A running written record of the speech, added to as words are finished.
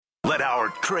Let our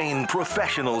trained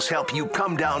professionals help you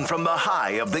come down from the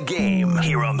high of the game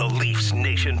here on the Leafs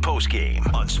Nation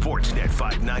postgame on Sportsnet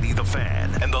 590 The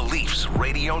Fan and the Leafs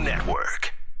Radio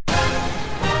Network.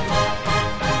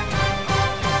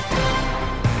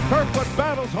 Kerfoot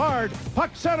battles hard.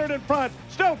 Puck centered in front.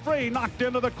 Still free. Knocked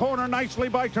into the corner nicely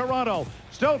by Toronto.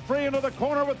 Still free into the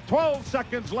corner with 12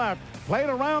 seconds left. Played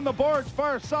around the boards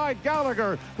far side.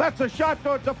 Gallagher. That's a shot.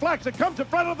 No, it deflects. It comes in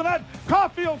front of the net.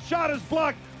 Caulfield's shot is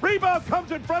blocked. Rebound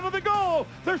comes in front of the goal.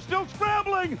 They're still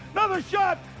scrambling. Another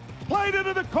shot. Played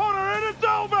into the corner and it's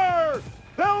over.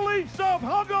 The Leafs have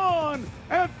hung on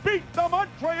and beat the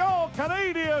Montreal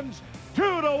Canadiens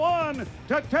 2-1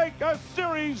 to take a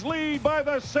series lead by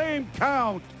the same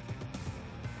count.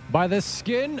 By the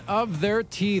skin of their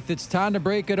teeth. It's time to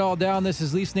break it all down. This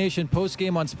is Leafs Nation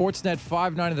postgame on Sportsnet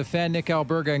 590 The Fan. Nick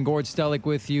Alberga and Gord Stellick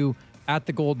with you at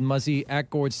the Golden Muzzy, at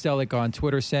Gord Stellick on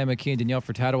Twitter. Sam McKee and Danielle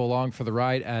Furtado along for the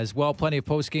ride as well. Plenty of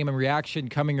postgame and reaction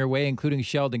coming your way, including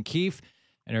Sheldon Keefe.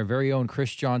 And our very own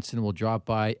Chris Johnson will drop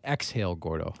by. Exhale,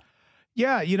 Gordo.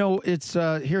 Yeah, you know, it's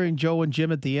hearing Joe and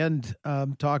Jim at the end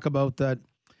talk about that.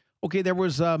 Okay, there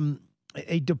was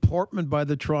a deportment by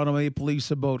the Toronto Maple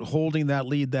Leafs about holding that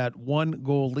lead, that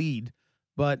 1-goal lead.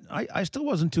 But I still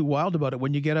wasn't too wild about it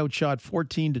when you get outshot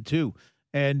 14-2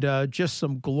 and just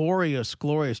some glorious,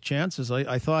 glorious chances.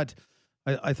 I thought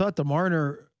the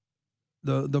Marner,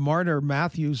 the Marner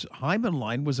Matthews Hyman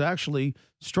line was actually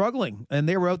struggling, and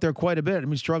they were out there quite a bit. I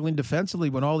mean, struggling defensively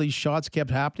when all these shots kept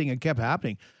happening.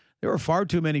 There were far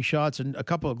too many shots and a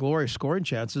couple of glorious scoring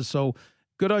chances. So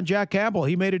good on Jack Campbell.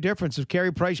 He made a difference. If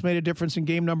Carey Price made a difference in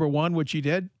game number 1, which he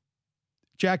did,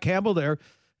 Jack Campbell there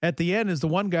at the end is the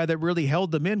one guy that really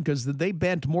held them in because they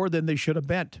bent more than they should have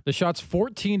bent. The shot's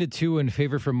 14-2 in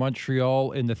favor for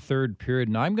Montreal in the third period,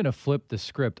 and I'm going to flip the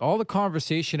script. All the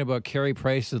conversation about Carey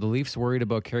Price, is the Leafs worried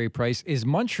about Carey Price? Is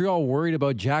Montreal worried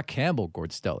about Jack Campbell, Gord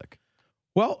Stellick?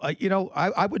 Well,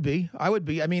 I would be.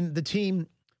 I mean, the team,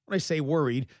 when I say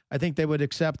worried, I think they would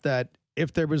accept that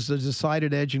if there was a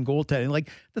decided edge in goaltending. Like,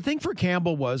 the thing for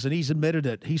Campbell was, and he's admitted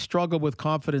it, he struggled with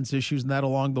confidence issues and that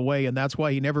along the way, and that's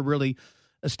why he never really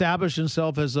established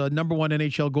himself as a number 1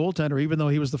 NHL goaltender, even though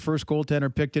he was the first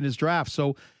goaltender picked in his draft.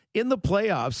 So in the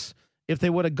playoffs, if they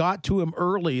would have got to him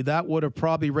early, that would have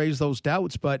probably raised those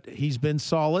doubts, but he's been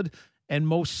solid and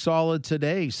most solid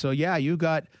today. So yeah, you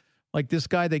got like this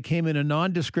guy that came in a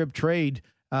nondescript trade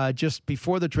just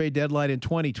before the trade deadline in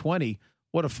 2020.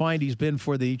 What a find he's been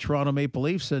for the Toronto Maple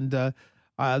Leafs. And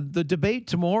the debate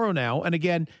tomorrow now, and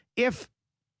again, if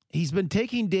he's been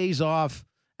taking days off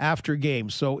after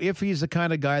games, so if he's the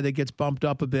kind of guy that gets bumped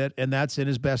up a bit and that's in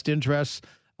his best interests,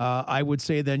 I would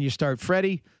say then you start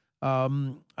Freddie.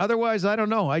 Otherwise, I don't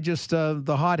know. I just,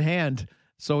 the hot hand.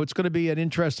 So it's going to be an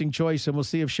interesting choice, and we'll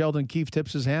see if Sheldon Keefe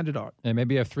tips his hand at all. And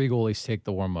maybe have 3 goalies take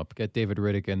the warm-up. Get David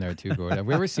Riddick in there too, Gordon. Have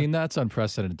we ever seen that? It's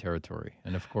unprecedented territory.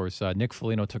 And, of course, Nick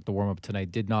Foligno took the warm-up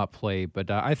tonight, did not play.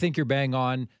 But I think you're bang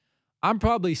on. I'm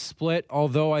probably split,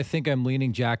 although I think I'm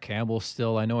leaning Jack Campbell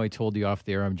still. I know I told you off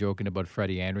the air I'm joking about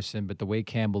Freddie Anderson, but the way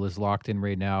Campbell is locked in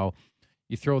right now,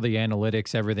 you throw the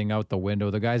analytics, everything out the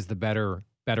window. The guy's the better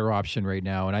option right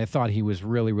now, and I thought he was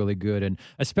really, really good, and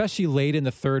especially late in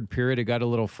the third period, it got a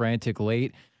little frantic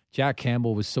late. Jack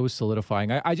Campbell was so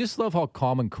solidifying. I just love how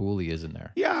calm and cool he is in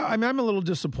there. Yeah, I'm a little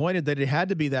disappointed that it had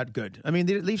to be that good. I mean,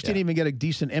 the Leafs didn't even get a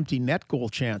decent empty net goal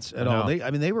chance at all.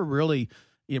 They were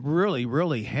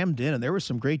really hemmed in, and there were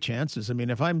some great chances. I mean,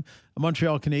 if I'm a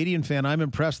Montreal Canadian fan, I'm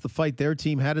impressed the fight their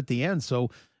team had at the end. So,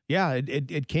 yeah,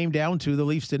 it came down to the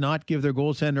Leafs did not give their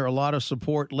goaltender a lot of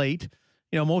support late.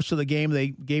 You know, most of the game they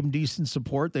gave him decent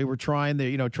support. They were trying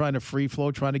to free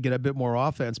flow, trying to get a bit more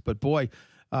offense. But boy,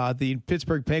 the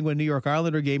Pittsburgh Penguin New York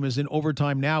Islander game is in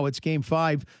overtime now. It's game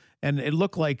 5, and it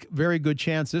looked like very good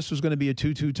chance this was going to be a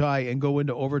 2-2 tie and go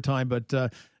into overtime.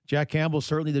 But Jack Campbell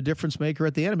certainly the difference maker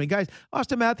at the end. I mean, guys,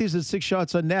 Austin Matthews had 6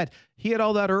 shots on net. He had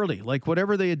all that early. Like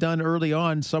whatever they had done early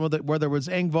on, some of the whether it was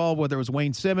Engvall, whether it was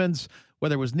Wayne Simmons,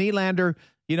 whether it was Nylander.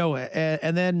 You know,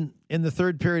 and then in the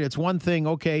third period, it's one thing,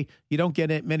 okay, you don't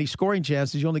get many scoring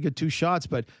chances. You only get 2 shots,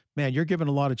 but, man, you're given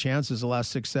a lot of chances the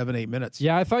last 6, 7, 8 minutes.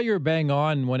 Yeah, I thought you were bang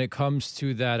on when it comes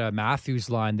to that Matthews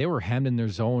line. They were hemmed in their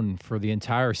zone for the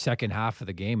entire second half of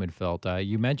the game, it felt.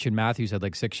 You mentioned Matthews had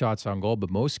like 6 shots on goal, but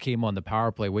most came on the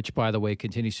power play, which, by the way,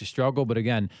 continues to struggle. But,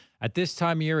 again, at this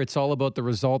time of year, it's all about the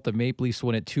result. The Maple Leafs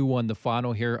win at 2-1 the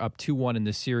final here, up 2-1 in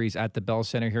the series at the Bell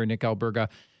Center here. Nick Alberga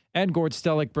and Gord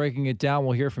Stellick breaking it down.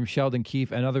 We'll hear from Sheldon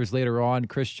Keefe and others later on.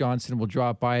 Chris Johnson will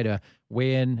drop by to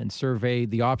weigh in and survey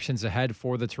the options ahead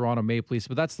for the Toronto Maple Leafs.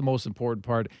 But that's the most important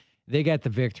part. They get the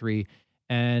victory.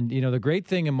 And, the great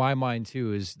thing in my mind,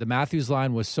 too, is the Matthews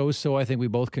line was so-so. I think we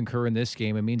both concur in this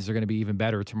game. It means they're going to be even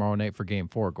better tomorrow night for Game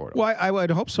 4, Gordo. Well, I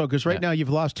would hope so, because now you've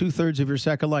lost 2/3 of your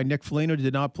second line. Nick Foligno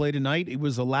did not play tonight. It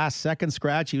was the last-second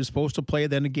scratch. He was supposed to play,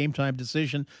 then a game-time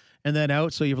decision, and then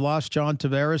out. So you've lost John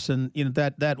Tavares, and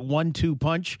that 1-2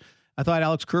 punch. I thought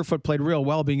Alex Kerfoot played real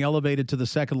well being elevated to the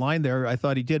second line there. I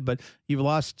thought he did, but you've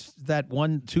lost that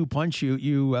 1-2 punch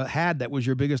you had that was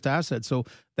your biggest asset. So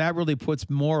that really puts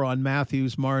more on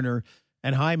Matthews, Marner,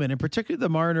 and Hyman, and particularly the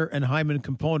Marner and Hyman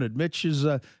component. Mitch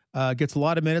gets a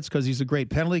lot of minutes because he's a great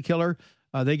penalty killer.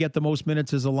 They get the most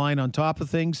minutes as a line on top of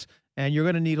things, and you're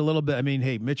going to need a little bit. I mean,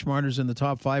 hey, Mitch Marner's in the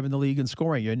top 5 in the league in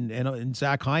scoring, and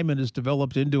Zach Hyman has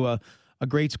developed into a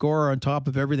great scorer on top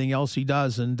of everything else he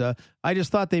does. And I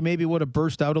just thought they maybe would have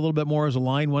burst out a little bit more as a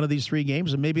line one of these 3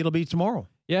 games, and maybe it'll be tomorrow.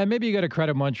 Yeah, maybe you got to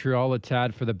credit Montreal a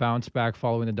tad for the bounce back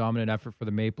following the dominant effort for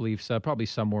the Maple Leafs. Probably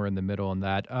somewhere in the middle on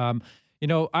that.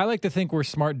 I like to think we're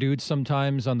smart dudes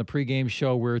sometimes. On the pregame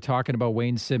show, we're talking about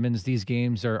Wayne Simmons. These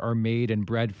games are made and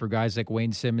bred for guys like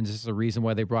Wayne Simmons. This is the reason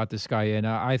why they brought this guy in.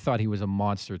 I thought he was a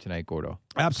monster tonight, Gordo.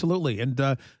 Absolutely.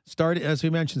 And started, as we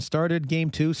mentioned, started Game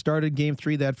 2, started Game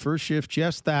 3, that first shift,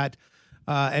 just that.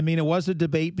 It was a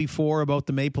debate before about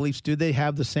the Maple Leafs. Do they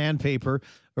have the sandpaper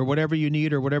or whatever you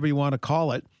need or whatever you want to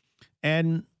call it?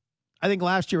 And I think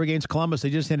last year against Columbus, they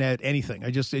just didn't have anything.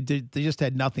 They just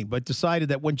had nothing, but decided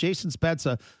that when Jason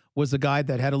Spezza was the guy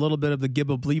that had a little bit of the give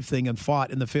a bleep thing and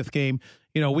fought in the 5th game,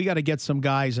 we got to get some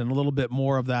guys and a little bit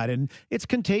more of that. And it's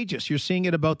contagious. You're seeing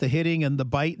it about the hitting and the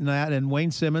bite and that. And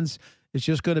Wayne Simmons is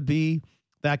just going to be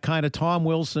that kind of Tom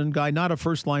Wilson guy, not a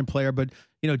first-line player, but,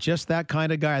 just that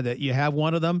kind of guy that you have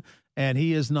one of them, and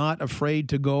he is not afraid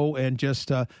to go and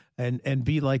just and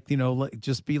be like,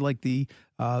 just be like the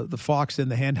fox in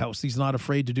the henhouse. He's not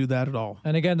afraid to do that at all.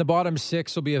 And again, the bottom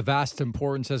 6 will be of vast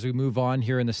importance as we move on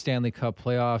here in the Stanley Cup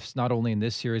playoffs, not only in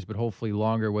this series, but hopefully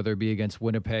longer, whether it be against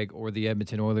Winnipeg or the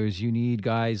Edmonton Oilers. You need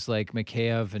guys like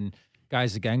Mikheyev and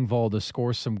guys like Engvall to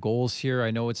score some goals here.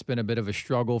 I know it's been a bit of a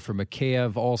struggle for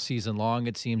Mikheyev all season long,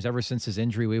 it seems, ever since his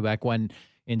injury way back when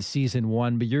in season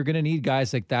 1. But you're going to need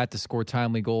guys like that to score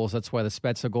timely goals. That's why the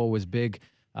Spezza goal was big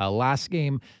last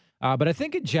game. But I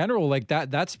think in general, like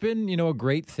that's been, a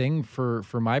great thing for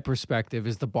my perspective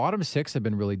is the bottom 6 have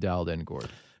been really dialed in, Gord.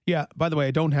 Yeah. By the way,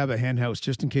 I don't have a hen house,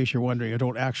 just in case you're wondering. I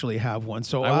don't actually have one.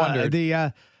 So I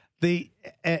wondered.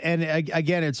 And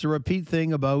again, it's a repeat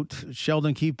thing about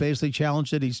Sheldon Keefe basically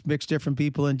challenged it. He's mixed different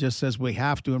people and just says we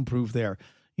have to improve there.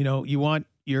 You want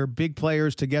your big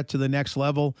players to get to the next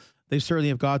level. They certainly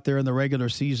have got there in the regular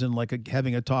season, like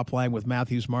having a top line with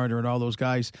Matthews, Marner, and all those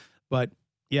guys. But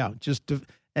yeah,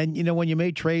 and when you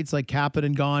made trades like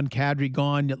Kapanen gone, Kadri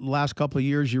gone, the last couple of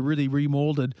years, you really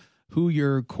remolded who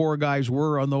your core guys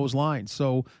were on those lines.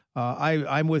 So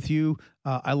I'm with you.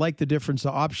 I like the difference,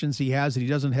 the options he has, and he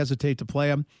doesn't hesitate to play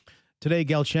them. Today,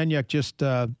 Galchenyuk just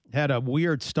had a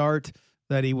weird start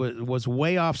that he was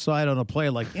way offside on a play,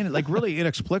 like really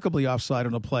inexplicably offside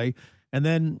on a play, and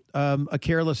then a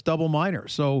careless double minor.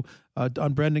 So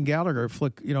on Brendan Gallagher,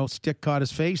 stick caught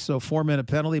his face, so 4-minute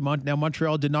penalty. Now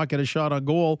Montreal did not get a shot on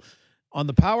goal on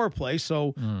the power play.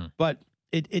 So, but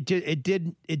it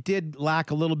did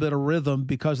lack a little bit of rhythm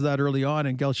because of that early on,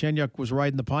 and Galchenyuk was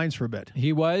riding the pines for a bit.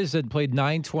 He was, and played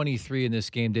 .923 in this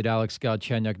game, did Alex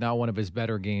Galchenyuk. Not one of his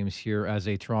better games here as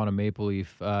a Toronto Maple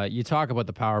Leaf. You talk about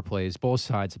the power plays. Both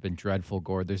sides have been dreadful,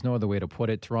 Gord. There's no other way to put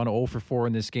it. Toronto 0 for 4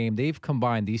 in this game. They've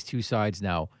combined, these two sides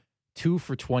now, 2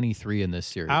 for 23 in this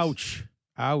series.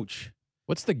 Ouch.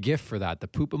 What's the gift for that? The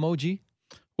poop emoji?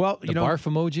 Well, the barf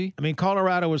emoji. I mean,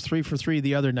 Colorado was 3 for 3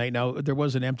 the other night. Now there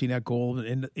was an empty net goal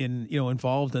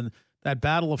involved, and that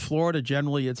Battle of Florida.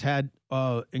 Generally, it's had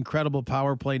incredible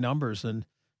power play numbers, and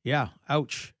yeah,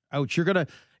 ouch. You're gonna,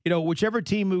 whichever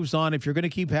team moves on, if you're gonna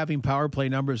keep having power play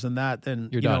numbers than that, then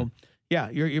you're done.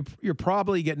 You're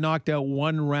probably get knocked out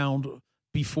one round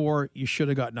before you should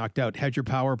have got knocked out had your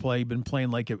power play been playing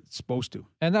like it's supposed to.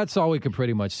 And that's all we can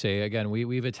pretty much say. Again,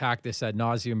 we've attacked this ad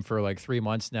nauseum for like 3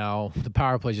 months now. The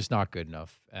power play is just not good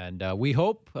enough. And we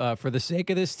hope for the sake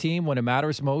of this team, when it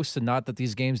matters most, and not that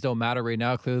these games don't matter right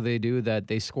now, clearly they do, that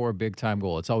they score a big-time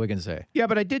goal. That's all we can say. Yeah,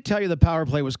 but I did tell you the power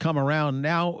play was come around.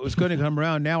 Now it was going to come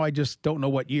around. Now I just don't know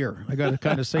what year. I got to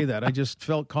kind of say that. I just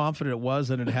felt confident it was,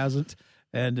 and it hasn't.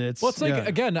 And it's like,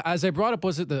 again, as I brought up,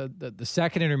 was it the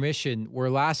second intermission where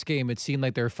last game it seemed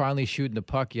like they were finally shooting the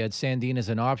puck. You had Sandin as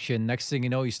an option. Next thing you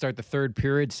know, you start the third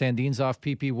period, Sandin's off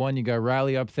PP1, you got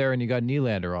Riley up there, and you got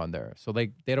Nylander on there. So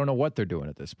they don't know what they're doing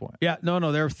at this point. Yeah, no,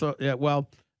 well,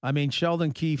 I mean,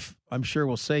 Sheldon Keefe, I'm sure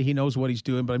will say he knows what he's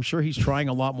doing, but I'm sure he's trying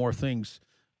a lot more things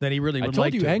than he really would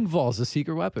like to. I told you Engvall's the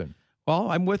secret weapon. Well,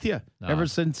 I'm with you. No. Ever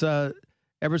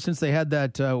since they had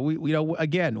that,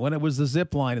 again, when it was the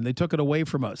zip line and they took it away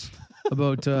from us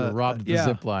about We were robbed of the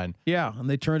zip line. Yeah, and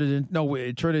they turned it in. No,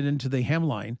 it turned it into the hem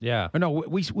line. Yeah. Or no,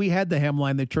 we had the hem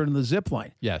line. They turned in the zip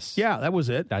line. Yes. Yeah, that was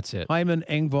it. That's it. Hyman,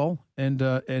 Engvall, and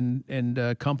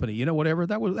company. You know, whatever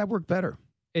that worked better.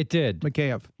 It did.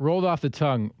 Mikheyev. Rolled off the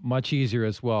tongue, much easier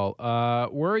as well.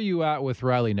 Where are you at with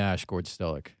Riley Nash, Gord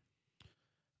Stellick?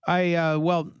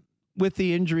 Well, with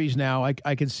the injuries now,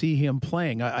 I can see him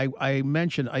playing. I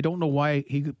mentioned I don't know why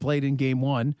he played in game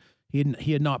one.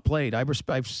 He had not played.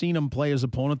 I've seen him play his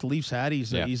opponent. The Leafs had.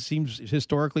 He seems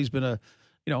historically he's been a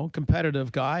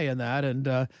competitive guy in that, and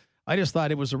I just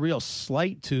thought it was a real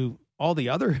slight to all the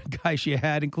other guys you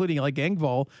had, including like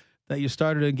Engvall, that you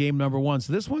started in game number one.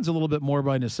 So this one's a little bit more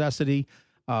by necessity.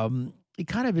 He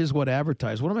kind of is what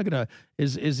advertised. What am I gonna?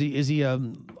 Is he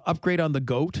upgrade on the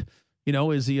GOAT? You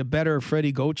know, is he a better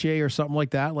Freddie Gauthier or something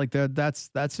like that? Like that.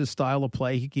 That's his style of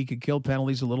play. He could kill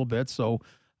penalties a little bit. So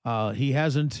he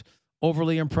hasn't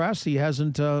overly impressed. He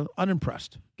hasn't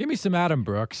unimpressed. Give me some Adam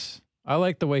Brooks. I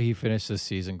like the way he finished this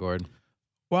season, Gord.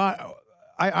 Well,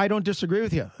 I don't disagree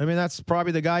with you. I mean, that's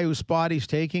probably the guy whose spot he's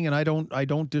taking, and I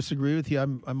don't disagree with you.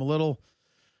 I'm a little.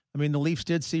 I mean, the Leafs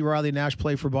did see Riley Nash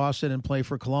play for Boston and play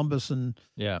for Columbus, and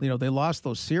they lost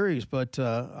those series. But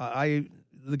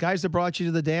the guys that brought you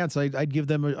to the dance, I'd give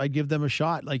them a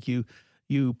shot. Like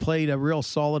you played a real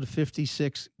solid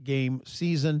 56 game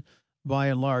season by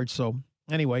and large. So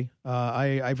anyway,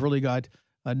 I've really got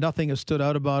nothing has stood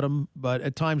out about him, but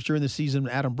at times during the season,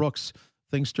 Adam Brooks,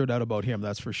 things stood out about him,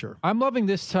 that's for sure. I'm loving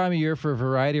this time of year for a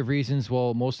variety of reasons.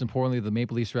 Well, most importantly, the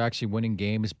Maple Leafs are actually winning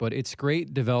games, but it's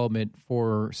great development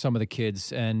for some of the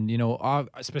kids. And,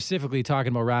 specifically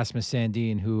talking about Rasmus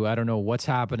Sandin, who I don't know what's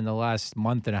happened in the last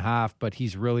month and a half, but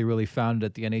he's really, really found it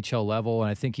at the NHL level. And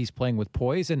I think he's playing with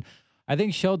poise. And I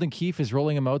think Sheldon Keefe is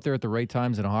rolling him out there at the right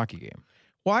times in a hockey game.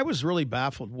 Well, I was really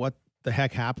baffled what the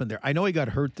heck happened there. I know he got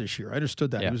hurt this year. I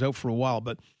understood that. Yeah. He was out for a while,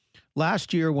 but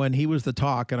last year when he was the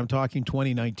talk, and I'm talking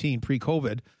 2019,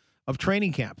 pre-COVID, of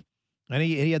training camp, and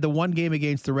he had the one game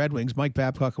against the Red Wings. Mike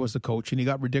Babcock was the coach, and he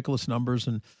got ridiculous numbers,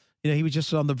 and he was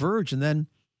just on the verge, and then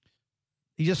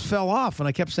he just fell off. And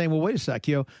I kept saying, well, wait a sec,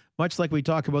 much like we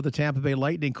talk about the Tampa Bay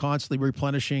Lightning constantly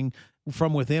replenishing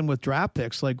from within with draft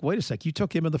picks, like, wait a sec, you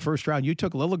took him in the first round. You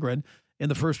took Liljegren in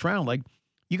the first round. Like,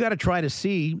 you got to try to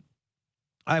see.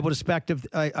 I would expect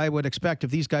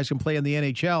if these guys can play in the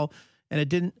NHL. And it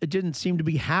didn't seem to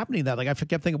be happening that. Like, I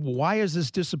kept thinking, why has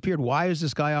this disappeared? Why is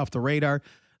this guy off the radar?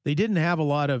 They didn't have a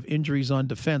lot of injuries on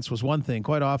defense was one thing.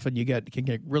 Quite often you can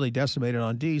get really decimated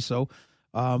on D. So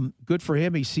good for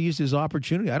him. He seized his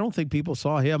opportunity. I don't think people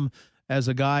saw him as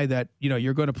a guy that,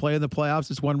 you're going to play in the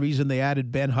playoffs. It's one reason they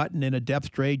added Ben Hutton in a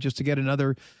depth trade just to get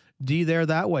another D there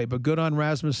that way. But good on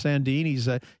Rasmus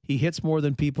Sandin. He hits more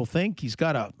than people think. He's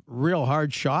got a real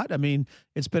hard shot. I mean,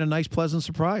 it's been a nice, pleasant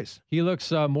surprise. He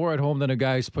looks more at home than a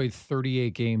guy who's played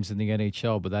 38 games in the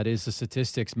NHL, but that is the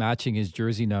statistics matching his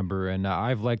jersey number. And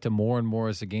I've liked him more and more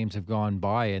as the games have gone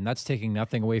by. And that's taking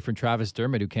nothing away from Travis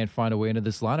Dermott, who can't find a way into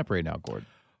this lineup right now, Gord.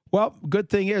 Well, good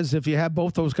thing is if you have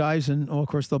both those guys, and of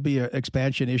course there'll be an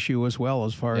expansion issue as well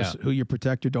as far as who you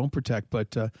protect or don't protect.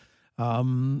 But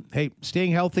hey,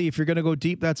 staying healthy, if you're going to go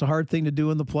deep, that's a hard thing to do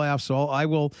in the playoffs. So I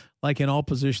will, like in all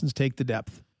positions, take the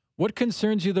depth. What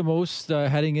concerns you the most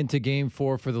heading into Game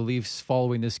 4 for the Leafs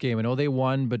following this game? I know they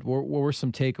won, but what were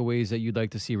some takeaways that you'd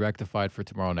like to see rectified for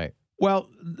tomorrow night? Well,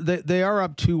 they are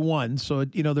up 2-1, so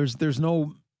there's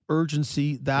no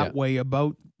urgency that way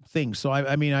about things. So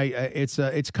I mean,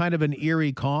 it's kind of an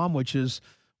eerie calm, which is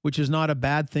not a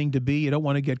bad thing to be. You don't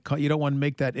want to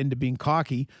make that into being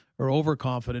cocky or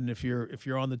overconfident if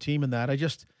you're on the team in that.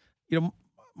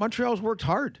 Montreal's worked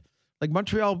hard. Like,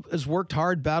 Montreal has worked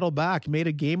hard, battled back, made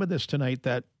a game of this tonight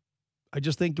that I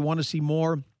just think you want to see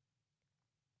more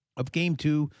of Game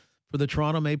 2 for the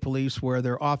Toronto Maple Leafs, where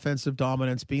their offensive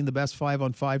dominance, being the best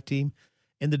 5-on-5 team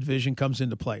in the division, comes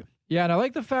into play. Yeah, and I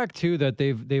like the fact, too, that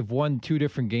they've won two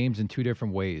different games in two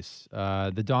different ways.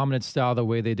 The dominant style, the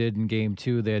way they did in Game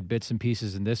 2, they had bits and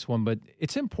pieces in this one, but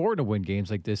it's important to win games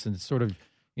like this and sort of,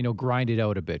 grind it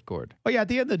out a bit, Gord. Oh, yeah, at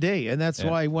the end of the day, and that's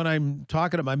why when I'm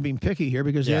talking about, I'm being picky here,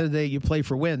 because at the end of the day, you play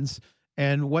for wins,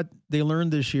 and what they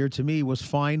learned this year, to me, was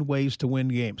find ways to win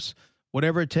games.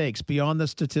 Whatever it takes, beyond the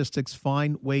statistics,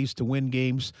 find ways to win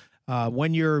games.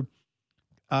 When you're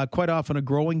quite often a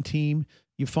growing team,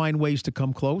 you find ways to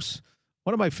come close.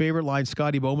 One of my favorite lines,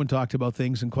 Scotty Bowman talked about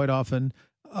things, and quite often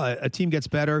a team gets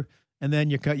better, and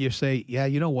then you say, yeah,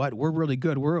 you know what? We're really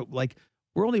good. We're like,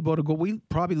 we're only about a goal. We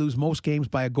probably lose most games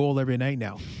by a goal every night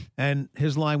now. And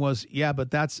his line was, yeah, but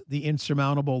that's the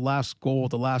insurmountable last goal,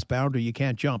 the last boundary you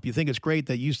can't jump. You think it's great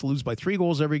that you used to lose by 3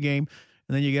 goals every game,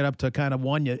 and then you get up to kind of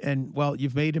 1, and, well,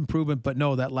 you've made improvement, but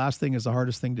no, that last thing is the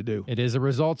hardest thing to do. It is a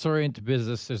results-oriented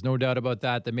business. There's no doubt about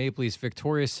that. The Maple Leafs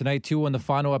victorious tonight, 2-1 the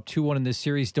final, up 2-1 in this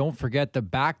series. Don't forget the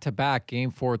back-to-back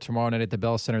Game 4 tomorrow night at the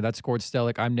Bell Center. That's Gord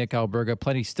Stellick. I'm Nick Alberga.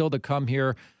 Plenty still to come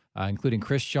here, including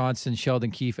Chris Johnson,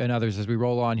 Sheldon Keefe, and others as we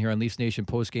roll on here on Leafs Nation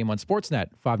postgame on Sportsnet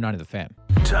 590 The Fan.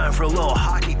 Time for a little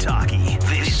hockey-talky.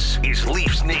 This is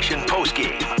Leafs Nation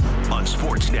postgame on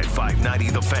Sportsnet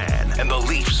 590 The Fan and the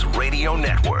Leafs Radio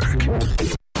Network.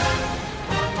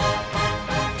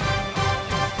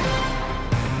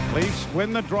 Leafs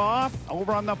win the draw.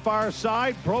 Over on the far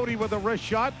side, Brody with a wrist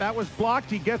shot. That was blocked.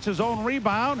 He gets his own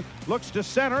rebound. Looks to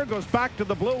center. Goes back to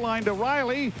the blue line to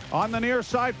Riley. On the near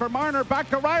side for Marner. Back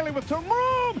to Riley with some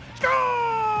room.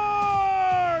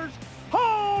 Scores!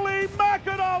 Holy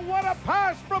mackerel! What a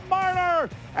pass from Marner!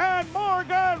 And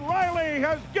Morgan Riley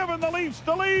has given the Leafs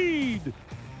the lead.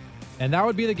 And that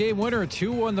would be the game winner.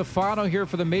 2-1 the final here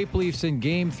for the Maple Leafs in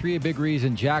Game 3. A big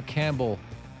reason, Jack Campbell.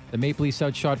 The Maple Leafs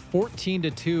outshot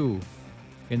 14-2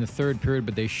 in the third period,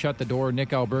 but they shut the door.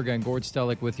 Nick Alberga and Gord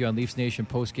Stellick with you on Leafs Nation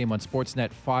postgame on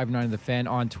Sportsnet 590 The Fan.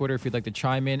 On Twitter, if you'd like to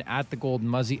chime in, at the Golden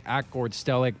Muzzy, at Gord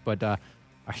Stellick. But a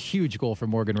huge goal for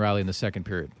Morgan Riley in the second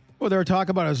period. Well, they were talking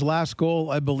about his last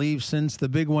goal, I believe, since the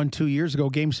big one 2 years ago,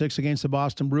 Game 6 against the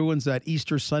Boston Bruins that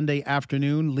Easter Sunday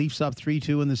afternoon. Leafs up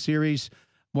 3-2 in the series.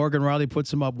 Morgan Riley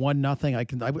puts him up 1-0.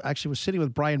 I actually was sitting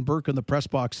with Brian Burke in the press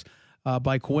box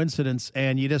by coincidence,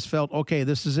 and you just felt, okay,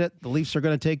 this is it. The Leafs are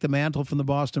going to take the mantle from the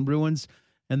Boston Bruins,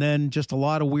 and then just a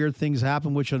lot of weird things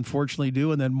happen, which unfortunately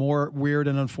do, and then more weird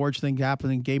and unfortunate things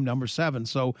happen in game number 7.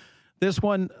 So this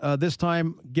one, this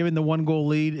time, given the 1-goal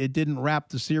lead, it didn't wrap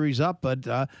the series up,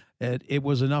 but it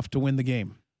was enough to win the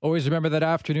game. Always remember that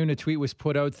afternoon, a tweet was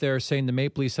put out there saying the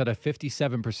Maple Leafs had a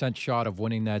 57% shot of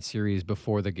winning that series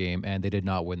before the game, and they did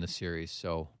not win the series,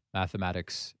 so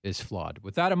mathematics is flawed.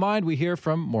 With that in mind, we hear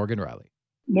from Morgan Riley.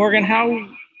 Morgan, how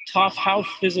tough, how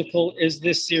physical is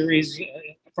this series?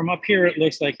 From up here, it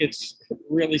looks like it's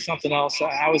really something else.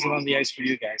 How is it on the ice for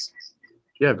you guys?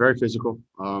 Yeah, very physical.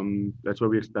 That's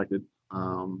what we expected.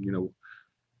 I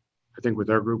think with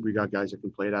our group, we got guys that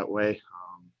can play that way.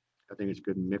 I think it's a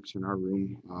good mix in our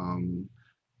room.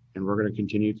 And we're going to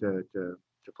continue to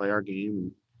play our game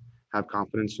and have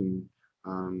confidence. And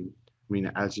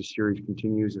as the series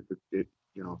continues, if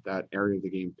that area of the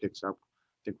game picks up,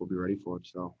 I think we'll be ready for it.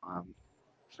 So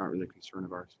it's not really a concern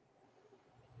of ours.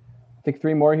 Take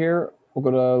 3 more here. We'll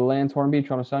go to Lance Hornby,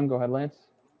 Toronto Sun. Go ahead, Lance.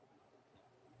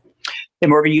 Hey,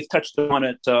 Morgan, you've touched on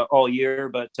it all year,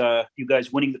 but you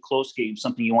guys winning the close game,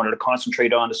 something you wanted to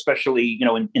concentrate on, especially,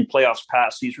 in playoffs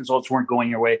past. These results weren't going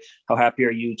your way. How happy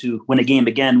are you to win a game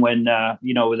again when,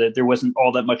 there wasn't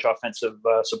all that much offensive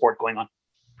support going on?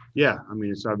 Yeah,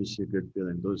 it's obviously a good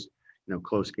feeling. Those,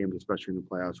 close games, especially in the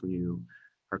playoffs, when you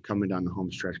are coming down the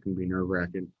home stretch, can be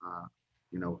nerve-wracking.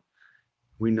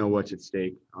 We know what's at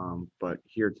stake, but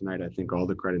here tonight, I think all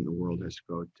the credit in the world has to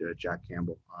go to Jack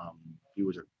Campbell. He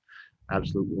was an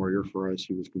absolute warrior for us.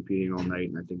 He was competing all night,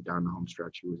 and I think down the home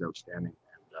stretch, he was outstanding.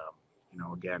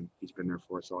 And, again, he's been there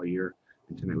for us all year,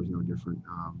 and tonight was no different.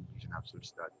 He's an absolute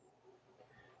stud.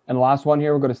 And the last one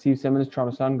here, we'll go to Steve Simmons,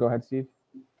 Toronto Sun. Go ahead, Steve.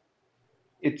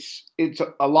 It's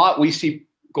a lot. We see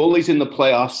goalies in the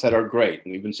playoffs that are great.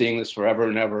 And we've been seeing this forever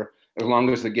and ever, as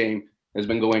long as the game has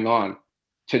been going on.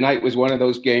 Tonight was one of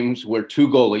those games where 2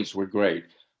 goalies were great.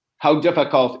 How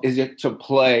difficult is it to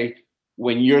play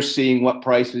when you're seeing what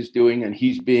Price is doing and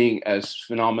he's being as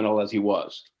phenomenal as he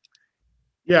was?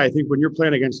 Yeah, I think when you're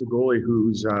playing against a goalie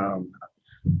who's, I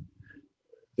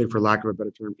think for lack of a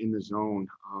better term, in the zone,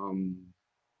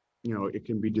 it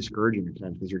can be discouraging at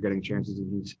times because you're getting chances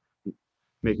and he's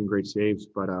making great saves.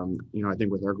 But, I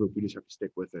think with our group, we just have to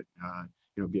stick with it.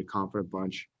 Be a confident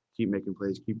bunch, keep making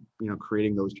plays, keep,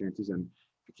 creating those chances, and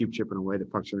keep chipping away. The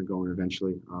puck's going to go in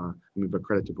eventually. But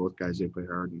credit to both guys. They played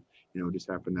hard. And, it just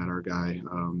happened that our guy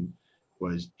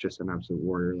was just an absolute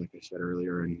warrior, like I said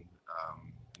earlier. And,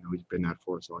 he's been that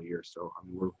for us all year. So,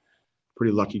 we're a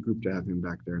pretty lucky group to have him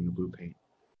back there in the blue paint.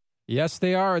 Yes,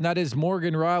 they are, and that is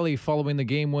Morgan Riley following the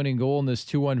game-winning goal in this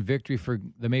 2-1 victory for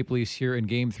the Maple Leafs here in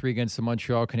Game 3 against the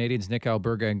Montreal Canadiens. Nick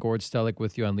Alberga and Gord Stellick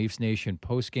with you on Leafs Nation.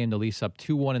 Post-game, the Leafs up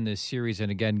 2-1 in this series, and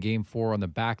again, Game 4 on the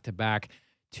back-to-back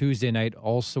Tuesday night,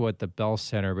 also at the Bell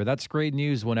Center. But that's great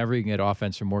news whenever you can get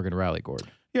offense from Morgan Riley, Gord.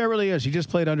 Yeah, it really is. He just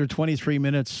played under 23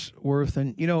 minutes worth,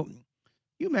 and, you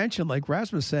mentioned,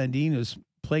 Rasmus Sandin is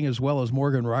playing as well as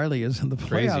Morgan Riley is in the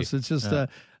playoffs. Crazy. It's just,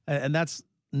 and that's,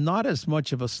 not as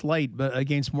much of a slight but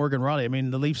against Morgan Rielly. I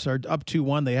mean, the Leafs are up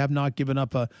 2-1. They have not given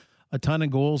up a ton of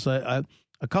goals. A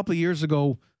couple of years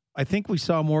ago, I think we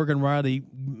saw Morgan Rielly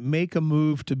make a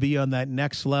move to be on that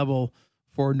next level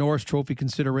for Norris Trophy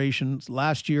considerations.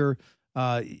 Last year,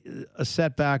 a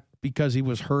setback because he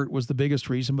was hurt was the biggest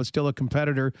reason, but still a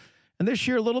competitor. And this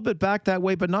year, a little bit back that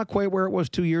way, but not quite where it was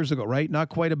 2 years ago, right? Not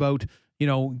quite about,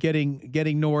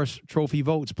 getting Norris Trophy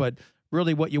votes. But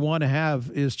really what you want to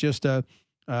have is just a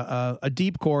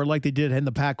deep core like they did in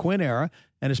the Pat Quinn era,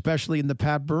 and especially in the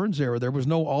Pat Burns era. There was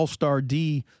no all-star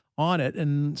D on it,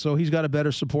 and so he's got a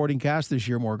better supporting cast this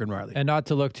year, Morgan Rielly. And not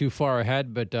to look too far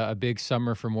ahead, but a big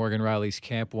summer for Morgan Rielly's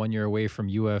camp, 1 year away from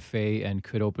UFA, and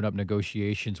could open up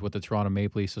negotiations with the Toronto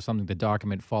Maple Leafs. So something to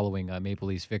document following Maple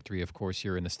Leafs' victory, of course,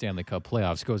 here in the Stanley Cup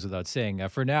playoffs. Goes without saying.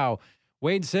 For now,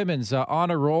 Wayne Simmonds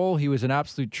on a roll. He was an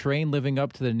absolute train living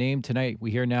up to the name tonight. We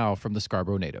hear now from the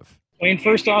Scarborough native. Wayne,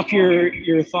 first off,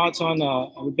 your thoughts on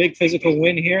a big physical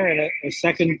win here, and a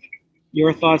second,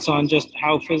 your thoughts on just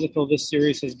how physical this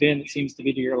series has been. It seems to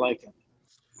be to your liking.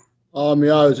 Yeah,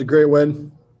 it was a great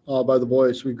win by the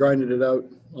boys. We grinded it out.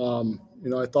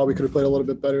 I thought we could have played a little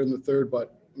bit better in the third,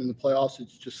 but in the playoffs,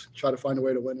 it's just try to find a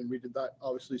way to win, and we did that.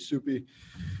 Obviously, Soupy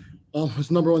was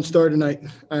number one star tonight,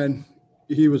 and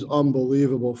he was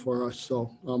unbelievable for us.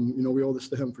 So, we owe this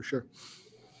to him for sure.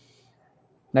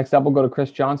 Next up, we'll go to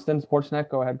Chris Johnston, Sportsnet.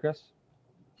 Go ahead, Chris.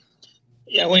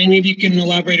 Yeah, Wayne, maybe you can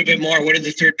elaborate a bit more. What did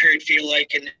the third period feel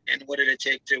like, and what did it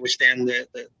take to withstand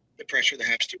the pressure the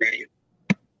Habs threw at you?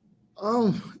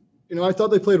 I thought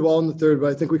they played well in the third, but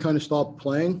I think we kind of stopped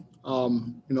playing.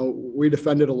 We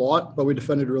defended a lot, but we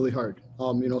defended really hard.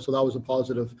 So that was a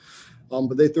positive.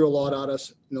 But they threw a lot at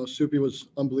us. Soupy was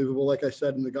unbelievable, like I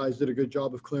said, and the guys did a good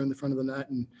job of clearing the front of the net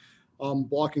and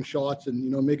blocking shots and,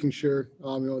 making sure,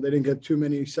 they didn't get too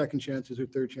many second chances or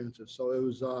third chances. So it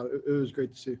was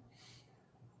great to see.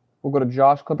 We'll go to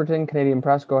Josh Clipperton, Canadian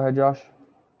Press. Go ahead, Josh.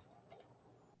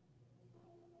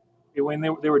 Hey, Wayne,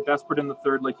 they were desperate in the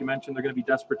third. Like you mentioned, they're going to be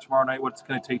desperate tomorrow night. What's it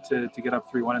going to take to get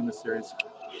up 3-1 in this series?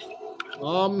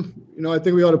 I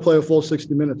think we ought to play a full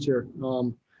 60 minutes here.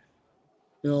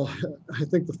 I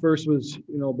think the first was,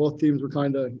 both teams were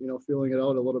kind of, feeling it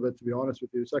out a little bit, to be honest with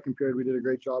you. Second period, we did a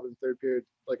great job. In the third period,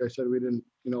 like I said, we didn't,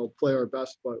 play our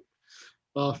best, but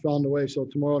found a way. So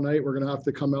tomorrow night, we're going to have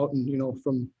to come out and,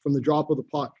 from the drop of the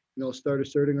puck, start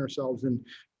asserting ourselves and,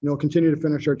 continue to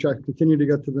finish our check, continue to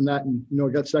get to the net and,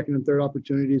 get second and third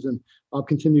opportunities and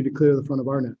continue to clear the front of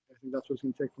our net. I think that's what's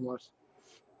going to take from us.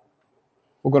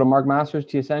 We'll go to Mark Masters,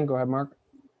 TSN. Go ahead, Mark.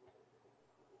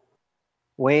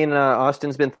 Wayne,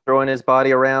 Austin's been throwing his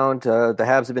body around. The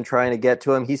Habs have been trying to get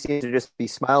to him. He seems to just be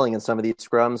smiling in some of these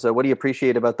scrums. What do you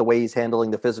appreciate about the way he's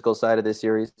handling the physical side of this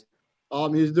series?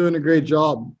 He's doing a great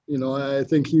job. I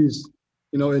think he's,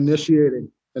 initiating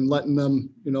and letting them,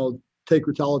 take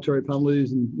retaliatory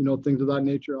penalties and, things of that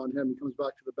nature on him. He comes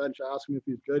back to the bench, I ask him if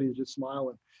he's good. He's just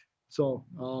smiling. So,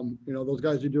 those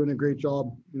guys are doing a great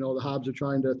job. The Habs are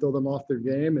trying to throw them off their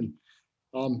game. And,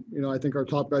 I think our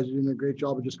top guys are doing a great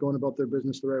job of just going about their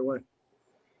business the right way.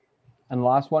 And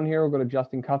last one here, we'll go to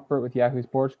Justin Cuthbert with Yahoo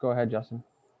Sports. Go ahead, Justin.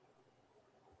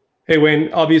 Hey,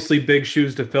 Wayne, obviously big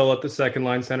shoes to fill at the second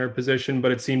line center position,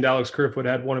 but it seemed Alex Kerfoot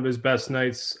had one of his best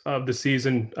nights of the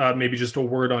season. Maybe just a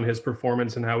word on his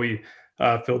performance and how he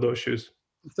filled those shoes.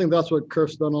 I think that's what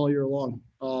Kerf's done all year long.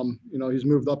 He's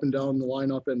moved up and down the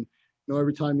lineup, and,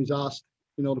 every time he's asked,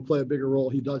 to play a bigger role,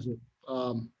 he does it.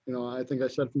 I think I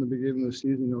said from the beginning of the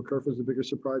season, Kerf was the biggest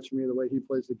surprise for me, the way he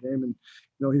plays the game. And,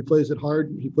 he plays it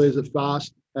hard, he plays it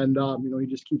fast, and, he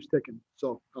just keeps ticking.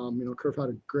 So, Kerf had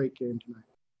a great game tonight.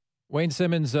 Wayne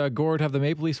Simmonds, Gord, have the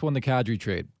Maple Leafs won the Kadri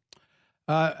trade?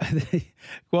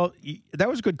 Well, that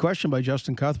was a good question by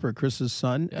Justin Cuthbert, Chris's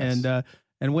son. Yes.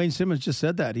 And Wayne Simmonds just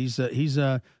said that. He's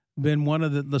been one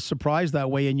of the surprise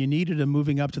that way, and you needed him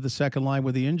moving up to the second line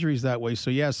with the injuries that way. So,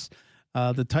 yes,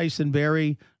 the Tyson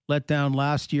Barrie letdown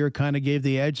last year kind of gave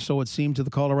the edge, so it seemed, to the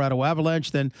Colorado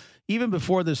Avalanche. Then even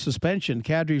before the suspension,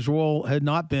 Kadri's role had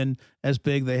not been as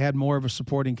big. They had more of a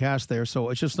supporting cast there. So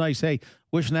it's just nice. Hey,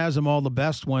 wish Nazem all the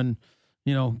best when,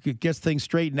 gets things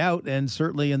straightened out. And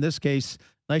certainly in this case,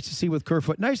 nice to see with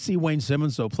Kerfoot. Nice to see Wayne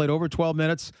Simmonds, though. Played over 12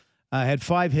 minutes, had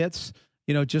 5 hits,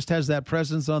 just has that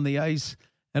presence on the ice.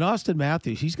 And Austin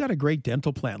Matthews, he's got a great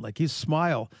dental plan. Like, his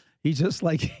smile, it's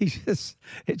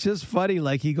just funny.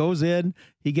 Like, he goes in,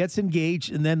 he gets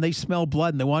engaged, and then they smell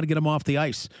blood and they want to get him off the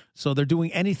ice. So they're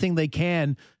doing anything they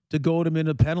can to goad him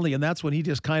into penalty. And that's when he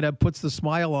just kind of puts the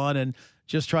smile on and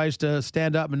just tries to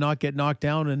stand up and not get knocked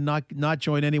down and not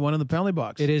join anyone in the penalty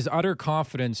box. It is utter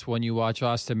confidence when you watch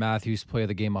Austin Matthews play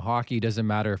the game of hockey. It doesn't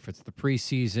matter if it's the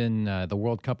preseason, the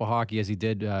World Cup of hockey, as he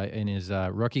did in his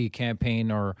rookie campaign,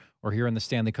 or here in the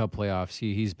Stanley Cup playoffs.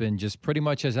 He's been just pretty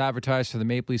much as advertised for the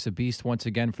Maple Leafs, a beast once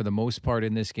again for the most part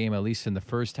in this game, at least in the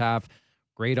first half.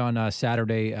 Great on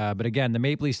Saturday. But again, the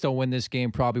Maple Leafs still win this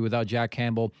game probably without Jack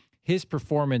Campbell. His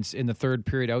performance in the third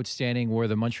period, outstanding, where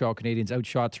the Montreal Canadiens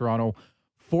outshot Toronto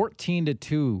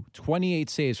 14-2, 28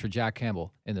 saves for Jack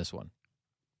Campbell in this one.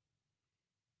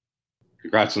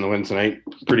 Congrats on the win tonight.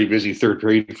 Pretty busy third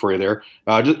period for you there.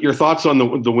 Just your thoughts on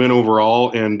the win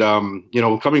overall, and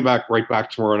coming back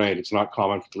tomorrow night. It's not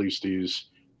common for the Leafs to use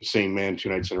the same man 2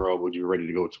 nights in a row. Would you be ready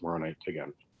to go tomorrow night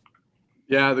again?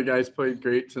 Yeah, the guys played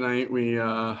great tonight. We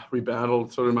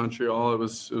battled. So did Montreal. It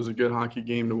was a good hockey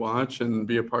game to watch and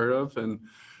be a part of, and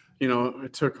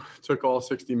it took all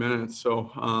 60 minutes.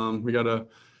 So we got to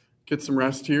get some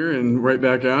rest here and right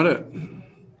back at it.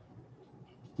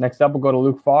 Next up, we'll go to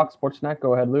Luke Fox, Sportsnet.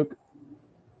 Go ahead, Luke.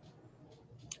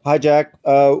 Hi, Jack.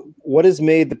 What has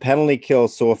made the penalty kill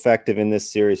so effective in this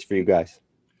series for you guys?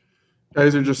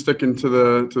 Guys are just sticking to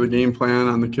the game plan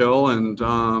on the kill, and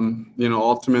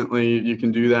ultimately you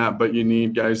can do that, but you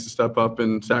need guys to step up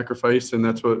and sacrifice, and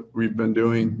that's what we've been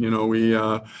doing.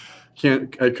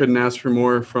 I couldn't ask for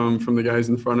more from the guys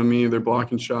in front of me. They're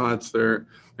blocking shots, they're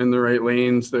in the right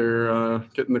lanes, they're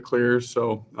getting the clears.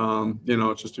 So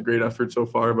it's just a great effort so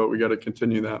far, but we got to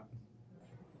continue that.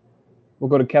 We'll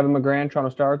go to Kevin McGran, Toronto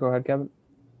Star. Go ahead, Kevin.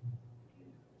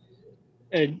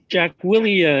 Jack,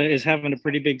 Willie is having a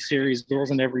pretty big series,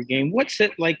 goals in every game. What's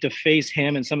it like to face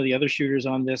him and some of the other shooters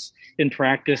on this in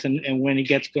practice? And when he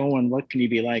gets going, what can he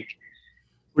be like?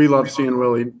 We love seeing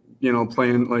Willie,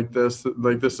 playing like this.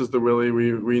 Like, this is the Willie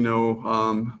we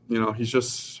know.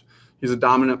 He's a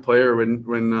dominant player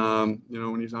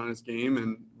when he's on his game,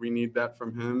 and we need that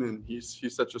from him. And he's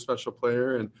such a special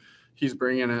player, and he's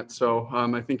bringing it. So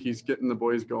I think he's getting the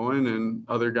boys going, and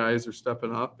other guys are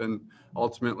stepping up, and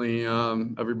ultimately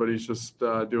everybody's just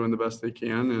doing the best they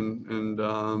can,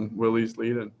 and Willie's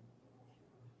leading.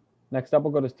 Next up,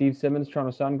 we'll go to Steve Simmons,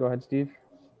 Toronto Sun. Go ahead, Steve.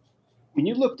 When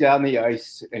you look down the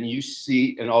ice and you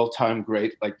see an all-time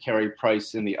great like Carey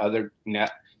Price in the other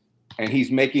net, and he's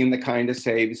making the kind of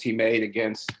saves he made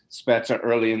against Spezza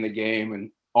early in the game and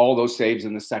all those saves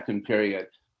in the second period,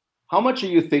 how much are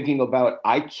you thinking about,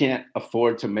 I can't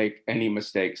afford to make any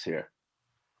mistakes here?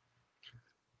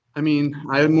 I mean,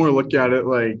 I more look at it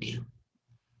like,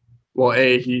 well,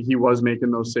 he was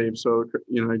making those saves. So,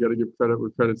 I got to give credit where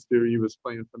credit's due. He was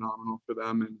playing phenomenal for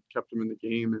them and kept them in the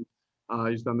game. And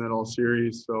he's done that all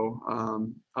series. So,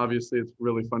 obviously, it's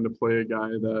really fun to play a guy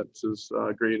that's as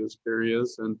great as Carey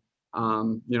is. And,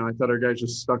 I thought our guys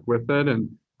just stuck with it. And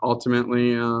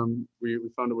ultimately, we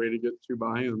found a way to get two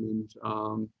by him.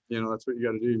 And, that's what you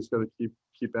got to do. You just got to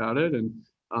keep at it. And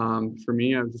for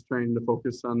me, I'm just trying to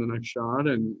focus on the next shot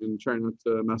and trying not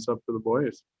to mess up for the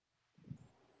boys.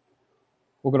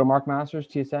 We'll go to Mark Masters,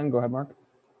 TSN. Go ahead, Mark.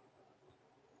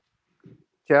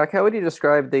 Jack, how would you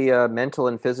describe the mental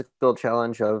and physical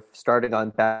challenge of starting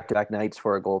on back-to-back nights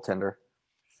for a goaltender?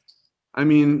 I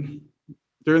mean,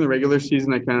 during the regular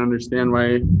season, I kind of understand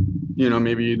why,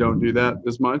 maybe you don't do that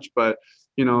as much. But,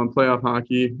 in playoff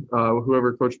hockey,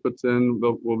 whoever coach puts in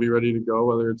will be ready to go,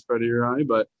 whether it's Freddie or I.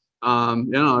 But,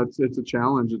 it's a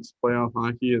challenge. It's playoff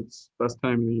hockey. It's best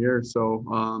time of the year.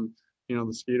 So,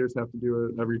 the skaters have to do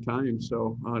it every time.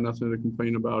 So nothing to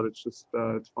complain about. It's just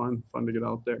it's fun to get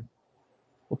out there.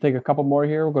 We'll take a couple more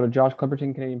here. We'll go to Josh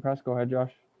Clipperton, Canadian Press. Go ahead,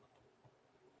 Josh.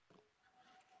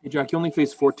 Hey, Jack, you only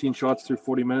faced 14 shots through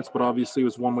 40 minutes, but obviously it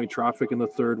was one-way traffic in the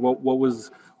third. What was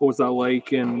that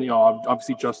like? And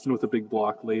obviously Justin with a big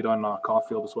block laid on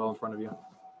Caulfield as well in front of you.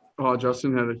 Oh,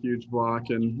 Justin had a huge block,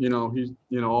 and he's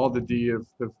all the D have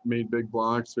made big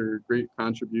blocks or great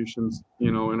contributions,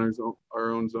 in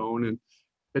our own zone, and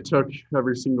it took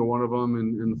every single one of them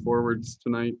and the forwards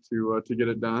tonight to get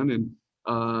it done. And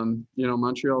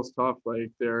Montreal's tough.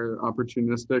 Like, they're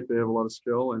opportunistic. They have a lot of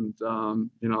skill, and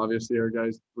obviously our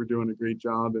guys were doing a great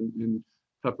job in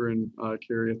Pepper and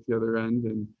Carey at the other end,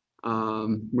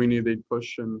 and we knew they'd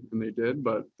push, and they did.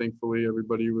 But thankfully,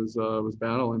 everybody was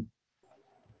battling.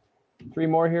 Three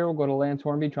more here. We'll go to Lance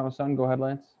Hornby, Toronto Sun. Go ahead,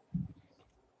 Lance.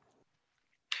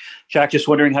 Jack, just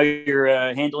wondering how you're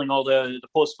handling all the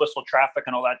post-whistle traffic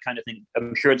and all that kind of thing.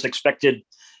 I'm sure it's expected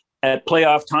at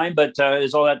playoff time, but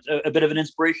is all that a bit of an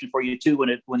inspiration for you too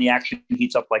when the action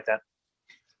heats up like that?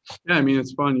 Yeah, I mean,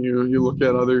 it's fun. You look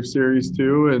at other series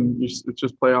too, and it's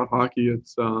just playoff hockey.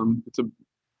 It's a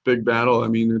big battle. I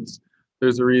mean, it's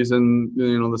there's a reason,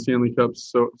 the Stanley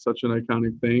Cup's such an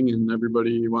iconic thing, and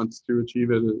everybody wants to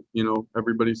achieve it.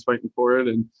 Everybody's fighting for it,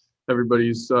 and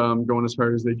everybody's going as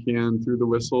hard as they can through the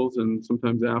whistles and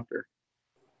sometimes after.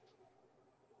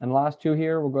 And last two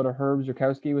here, we'll go to Herb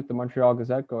Zurkowski with the Montreal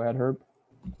Gazette. Go ahead, Herb.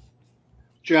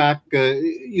 Jack,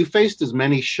 you faced as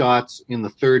many shots in the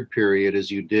third period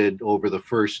as you did over the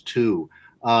first two.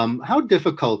 How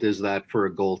difficult is that for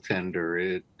a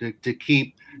goaltender to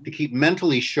keep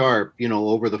mentally sharp,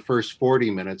 over the first 40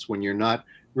 minutes when you're not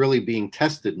really being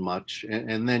tested much,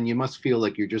 and then you must feel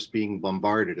like you're just being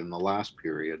bombarded in the last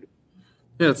period?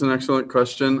 Yeah, it's an excellent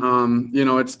question.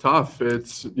 It's tough.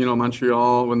 It's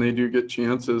Montreal, when they do get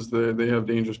chances, they have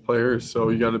dangerous players, so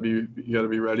you got to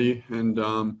be ready. And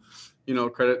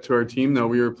credit to our team that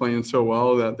we were playing so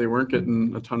well that they weren't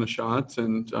getting a ton of shots.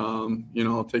 And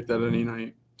I'll take that any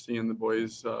night, seeing the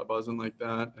boys buzzing like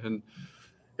that. And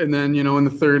then in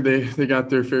the third they got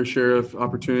their fair share of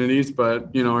opportunities, but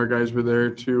our guys were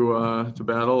there to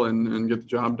battle and get the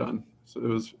job done. So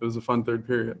it was a fun third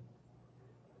period.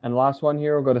 And last one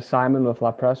here, we'll go to Simon with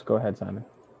La Presse. Go ahead, Simon.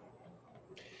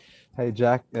 Hey,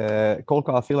 Jack. Cole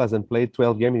Caulfield hasn't played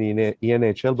 12 games in the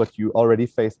NHL, but you already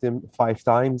faced him 5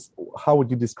 times. How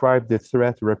would you describe the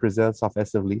threat he represents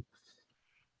offensively?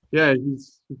 Yeah,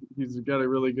 he's got a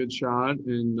really good shot,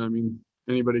 and I mean,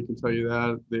 anybody can tell you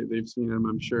that. They've seen him,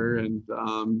 I'm sure, and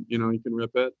he can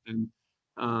rip it, and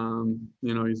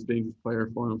he's a dangerous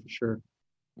player for him for sure.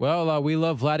 Well, we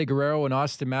love Vladdy Guerrero and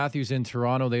Austin Matthews in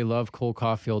Toronto. They love Cole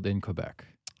Caulfield in Quebec.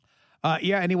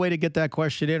 Any way to get that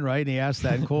question in, right? And he asked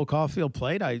that. And Cole Caulfield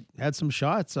played. I had some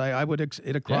shots. I would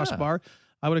hit a crossbar. Yeah.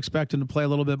 I would expect him to play a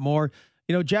little bit more.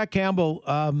 Jack Campbell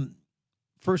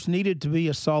first needed to be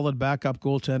a solid backup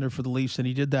goaltender for the Leafs, and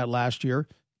he did that last year.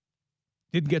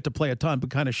 Didn't get to play a ton, but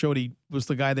kind of showed he was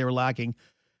the guy they were lacking.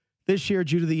 This year,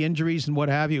 due to the injuries and what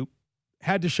have you,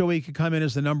 had to show he could come in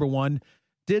as the number one.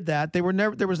 Did that. There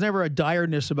was never a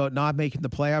direness about not making the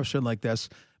playoffs or like this.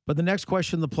 But the next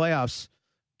question in the playoffs,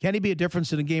 can he be a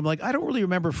difference in a game? Like, I don't really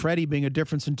remember Freddie being a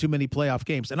difference in too many playoff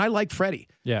games. And I like Freddie.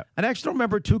 Yeah. And I actually don't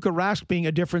remember Tuukka Rask being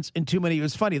a difference in too many. It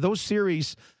was funny. Those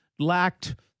series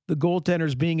lacked the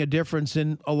goaltenders being a difference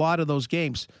in a lot of those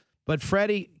games. But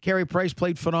Freddie, Carey Price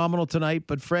played phenomenal tonight,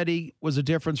 but Freddie was a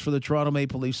difference for the Toronto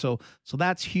Maple Leafs. So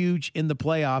that's huge in the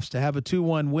playoffs to have a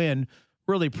 2-1 win,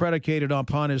 really predicated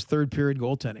upon his third period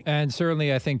goaltending. And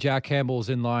certainly I think Jack Campbell's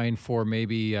in line for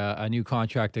maybe a new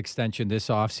contract extension this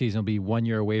offseason. Will be 1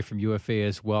 year away from UFA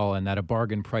as well, and at a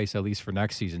bargain price at least for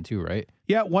next season too, right?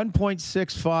 Yeah,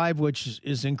 1.65, which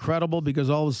is incredible because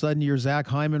all of a sudden your Zach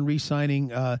Hyman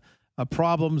re-signing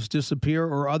problems disappear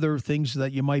or other things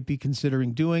that you might be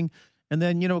considering doing. And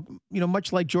then,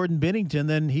 much like Jordan Binnington,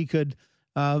 then he could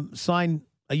sign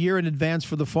a year in advance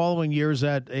for the following years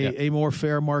at a more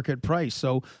fair market price.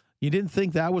 So you didn't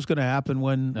think that was going to happen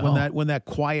when that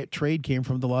quiet trade came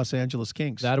from the Los Angeles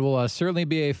Kings. That will certainly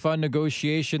be a fun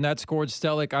negotiation. That's Gord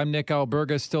Stellick. I'm Nick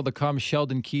Alberga. Still to come,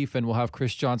 Sheldon Keefe, and we'll have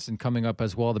Chris Johnston coming up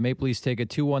as well. The Maple Leafs take a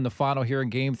 2-1 the final here in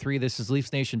Game 3. This is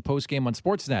Leafs Nation postgame on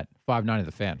Sportsnet 590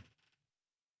 The Fan.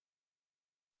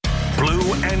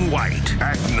 Blue and white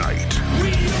at night.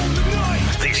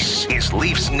 This is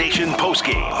Leafs Nation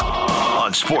postgame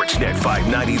on Sportsnet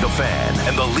 590 The Fan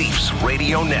and the Leafs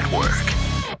Radio Network.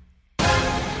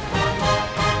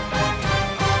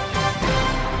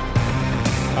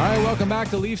 All right, welcome back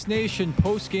to Leafs Nation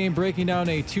postgame, breaking down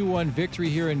a 2-1 victory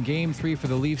here in Game 3 for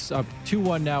the Leafs, up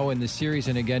 2-1 now in the series.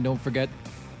 And again, don't forget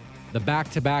the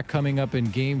back-to-back coming up in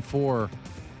Game 4.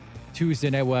 Tuesday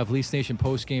night, we'll have Leafs Nation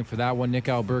postgame for that one. Nick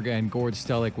Alberga and Gord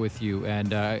Stellick with you.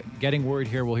 And getting word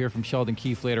here, we'll hear from Sheldon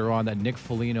Keefe later on that Nick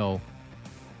Foligno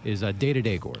is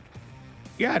day-to-day, Gord.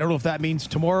 Yeah, I don't know if that means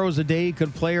tomorrow's a day he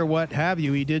could play or what have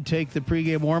you. He did take the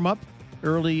pregame warm-up.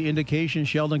 Early indication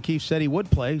Sheldon Keefe said he would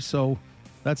play, so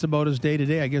that's about his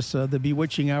day-to-day. I guess the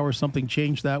bewitching hour, something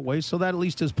changed that way, so that at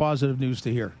least is positive news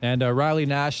to hear. And Riley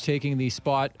Nash taking the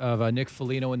spot of Nick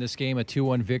Foligno in this game, a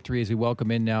 2-1 victory as we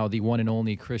welcome in now the one and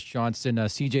only Chris Johnston.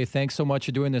 CJ, thanks so much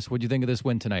for doing this. What do you think of this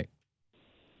win tonight?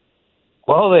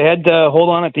 Well, they had to hold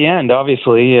on at the end,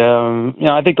 obviously.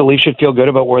 I think the Leafs should feel good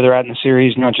about where they're at in the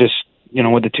series, not just,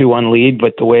 with the 2-1 lead,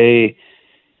 but the way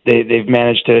they've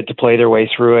managed to play their way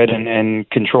through it and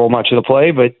control much of the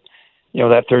play. But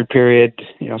that third period,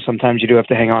 sometimes you do have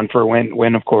to hang on for a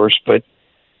win, of course, but,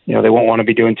 they won't want to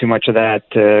be doing too much of that.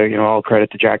 All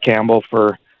credit to Jack Campbell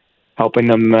for helping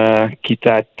them keep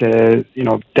that,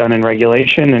 done in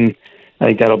regulation. And I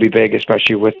think that'll be big,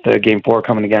 especially with Game 4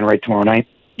 coming again right tomorrow night.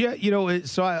 Yeah,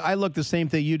 so I look the same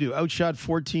thing you do. Outshot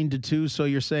 14-2, so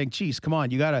you're saying, geez, come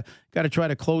on, you gotta try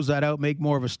to close that out, make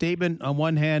more of a statement. On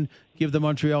one hand, give the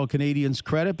Montreal Canadiens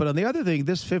credit, but on the other thing,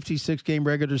 this 56-game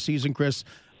regular season, Chris,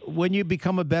 when you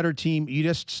become a better team, you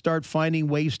just start finding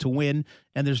ways to win,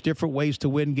 and there's different ways to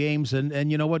win games,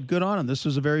 and you know what? Good on them. This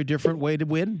was a very different way to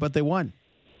win, but they won.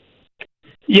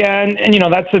 Yeah, and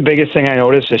that's the biggest thing I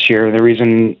noticed this year. The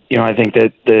reason, I think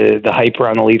that the hype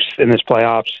around the Leafs in this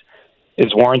playoffs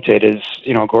is warranted is,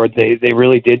 Gord, they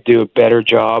really did do a better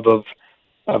job of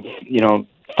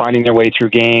finding their way through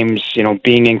games,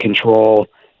 being in control.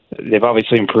 They've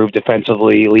obviously improved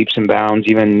defensively, leaps and bounds.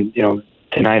 Even,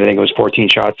 tonight I think it was 14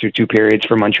 shots through 2 periods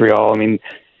for Montreal. I mean,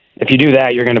 if you do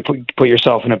that, you're going to put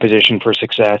yourself in a position for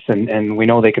success, and we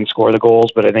know they can score the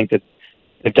goals, but I think that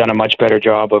they've done a much better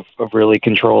job of really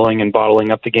controlling and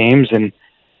bottling up the games. And,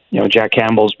 Jack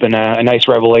Campbell's been a nice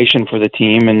revelation for the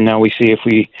team, and now we see if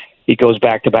he goes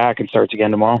back-to-back and starts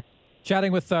again tomorrow.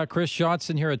 Chatting with Chris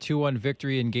Johnson here, a 2-1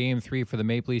 victory in Game 3 for the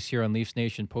Maple Leafs here on Leafs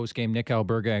Nation postgame. Nick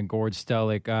Alberga and Gord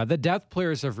Stellick. The depth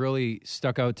players have really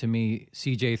stuck out to me,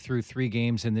 CJ, through 3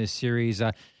 games in this series.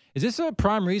 Is this a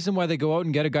prime reason why they go out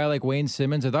and get a guy like Wayne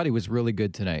Simmons? I thought he was really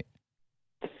good tonight.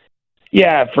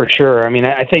 Yeah, for sure. I mean,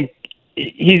 I think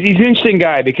he's an interesting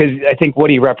guy because I think what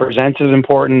he represents is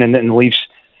important, and then the Leafs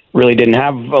really didn't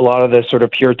have a lot of the sort of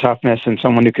pure toughness and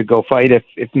someone who could go fight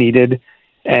if needed.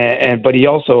 But he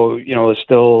also, is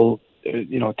still,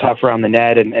 tough around the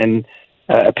net and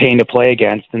a pain to play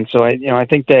against. And so I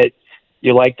think that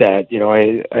you like that.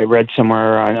 I read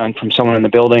somewhere on from someone in the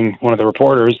building, one of the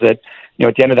reporters, that,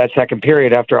 at the end of that second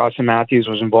period, after Austin Matthews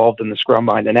was involved in the scrum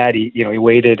behind the net, he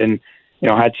waited and,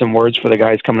 had some words for the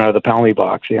guys coming out of the penalty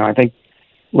box. I think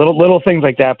little things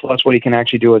like that, plus what he can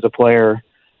actually do as a player,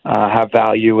 have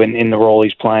value in the role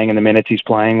he's playing and the minutes he's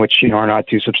playing, which, are not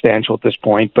too substantial at this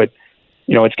point. But,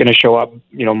 it's going to show up,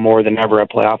 more than ever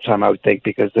at playoff time, I would think,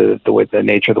 because the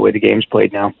nature of the way the game's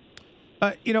played now.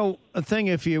 A thing,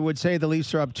 if you would say the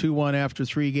Leafs are up 2-1 after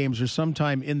 3 games or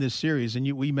sometime in this series, and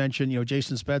we mentioned,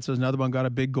 Jason Spezza is another one, got a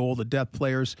big goal. The depth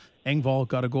players, Engvall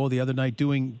got a goal the other night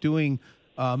doing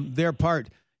their part.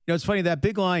 It's funny, that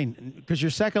big line, because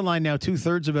your second line now,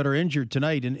 2/3 of it are injured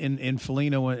tonight in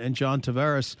Foligno and John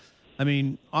Tavares. I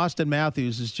mean, Austin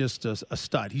Matthews is just a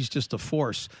stud. He's just a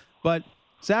force. But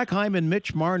Zach Hyman,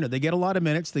 Mitch Marner, they get a lot of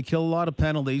minutes. They kill a lot of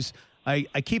penalties. I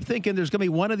keep thinking there's going to be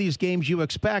one of these games you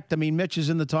expect. I mean, Mitch is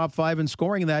in the top 5 in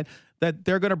scoring that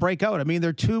they're going to break out. I mean,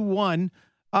 they're 2-1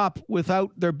 up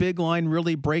without their big line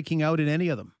really breaking out in any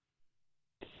of them.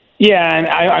 Yeah, and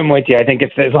I'm with you. I think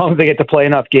as long as they get to play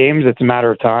enough games, it's a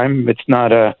matter of time. It's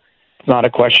not a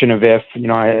question of if.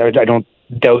 I don't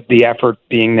doubt the effort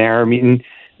being there. I mean,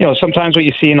 sometimes what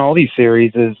you see in all these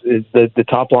series is the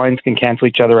top lines can cancel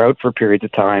each other out for periods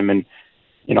of time. And,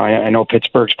 I know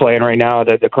Pittsburgh's playing right now.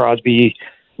 The Crosby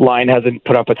line hasn't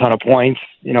put up a ton of points,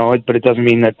 but it doesn't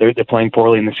mean that they're playing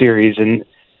poorly in the series. And,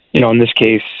 in this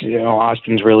case,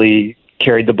 Austin's really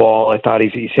carried the ball. I thought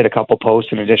he's hit a couple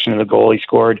posts in addition to the goal he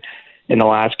scored in the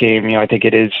last game. I think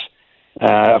it is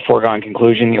a foregone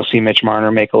conclusion. You'll see Mitch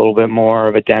Marner make a little bit more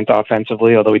of a dent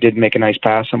offensively, although he did make a nice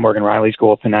pass on Morgan Riley's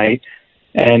goal tonight.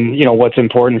 And, what's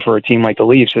important for a team like the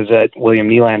Leafs is that William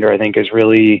Nylander, I think, has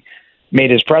really made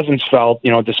his presence felt,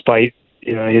 despite,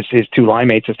 his 2 line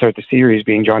mates to start the series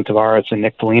being John Tavares and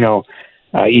Nick Foligno,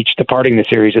 each departing the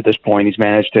series at this point. He's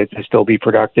managed to still be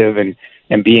productive and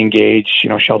be engaged.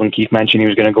 Sheldon Keefe mentioned he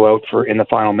was going to go out in the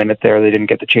final minute there. They didn't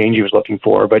get the change he was looking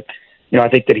for. But, I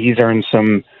think that he's earned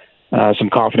some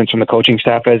confidence from the coaching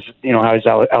staff, as, has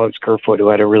Alex Kerfoot, who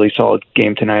had a really solid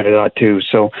game tonight, I thought, too.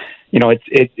 So,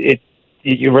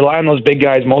 you rely on those big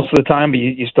guys most of the time, but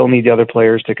you still need the other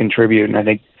players to contribute. And I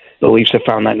think the Leafs have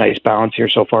found that nice balance here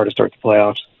so far to start the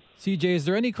playoffs. CJ, is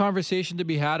there any conversation to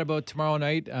be had about tomorrow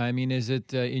night? I mean, is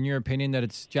it, in your opinion, that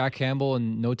it's Jack Campbell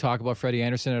and no talk about Freddie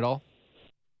Anderson at all?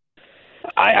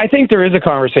 I think there is a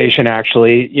conversation,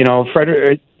 actually.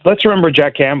 Let's remember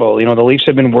Jack Campbell. The Leafs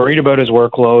have been worried about his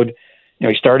workload.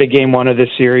 He started game 1 of this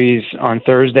series on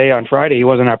Thursday. On Friday, he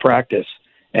wasn't at practice.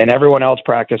 And everyone else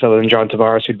practiced other than John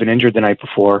Tavares, who'd been injured the night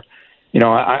before.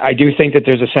 I do think that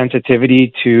there's a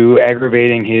sensitivity to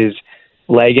aggravating his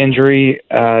leg injury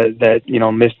that,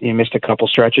 he missed a couple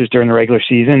stretches during the regular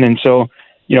season. And so,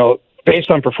 based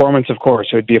on performance, of course,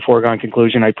 it would be a foregone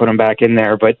conclusion I'd put him back in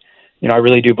there. But, I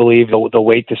really do believe they'll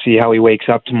wait to see how he wakes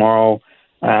up tomorrow,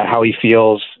 how he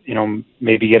feels,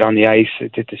 maybe get on the ice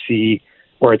to see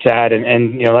where it's at.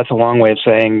 And that's a long way of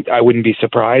saying I wouldn't be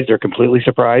surprised or completely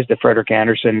surprised if Frederik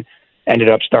Andersen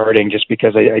ended up starting, just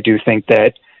because I do think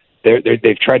that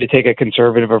they've tried to take a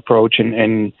conservative approach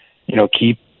and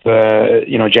keep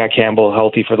Jack Campbell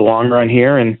healthy for the long run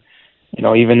here. And,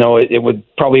 even though it would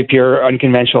probably appear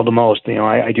unconventional to most,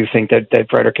 I do think that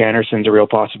Frederik Andersen's a real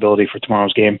possibility for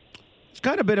tomorrow's game. It's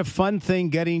kind of been a fun thing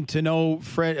getting to know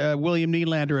William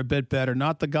Nylander a bit better.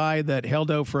 Not the guy that held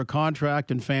out for a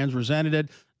contract and fans resented it.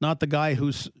 Not the guy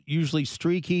who's usually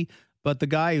streaky, but the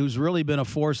guy who's really been a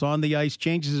force on the ice.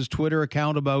 Changes his Twitter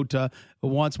account about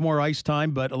wants more ice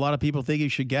time, but a lot of people think he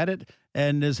should get it,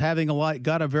 and is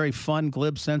got a very fun,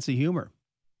 glib sense of humor.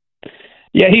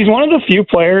 Yeah, he's one of the few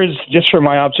players, just from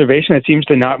my observation, that seems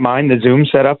to not mind the Zoom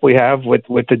setup we have with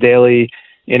the daily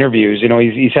interviews.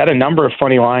 He's had a number of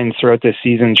funny lines throughout this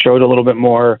season, showed a little bit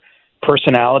more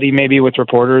personality maybe with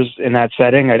reporters in that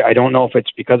setting. I don't know if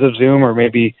it's because of Zoom or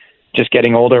maybe just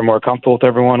getting older, more comfortable with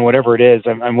everyone, whatever it is.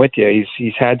 I'm with you.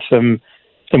 He's had some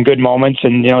good moments,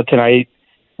 and tonight,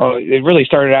 it really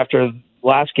started after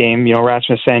last game.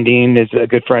 Rasmus Sandin is a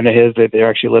good friend of his that they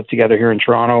actually live together here in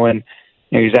Toronto, and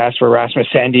he's asked where Rasmus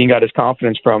Sandin got his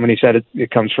confidence from, and he said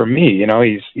it comes from me.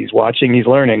 He's watching, he's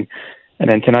learning. And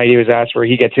then tonight he was asked where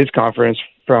he gets his confidence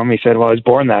from. He said, well, I was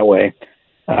born that way.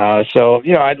 I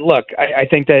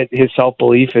think that his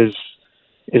self-belief is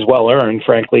well earned.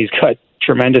 Frankly, he's got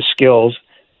tremendous skills.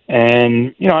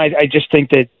 And, I just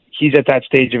think that he's at that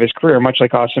stage of his career, much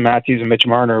like Austin Matthews and Mitch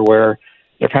Marner, where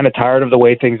they're kind of tired of the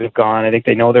way things have gone. I think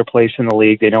they know their place in the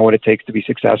league. They know what it takes to be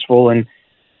successful. And,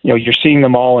 you're seeing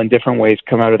them all in different ways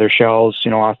come out of their shells.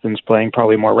 Austin's playing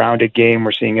probably a more rounded game.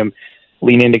 We're seeing him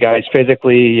lean into guys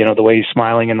physically, the way he's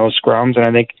smiling in those scrums. And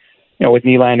I think, with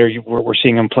Nylander, we're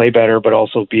seeing him play better, but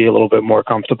also be a little bit more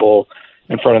comfortable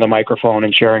in front of the microphone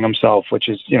and sharing himself, which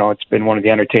is, it's been one of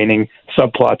the entertaining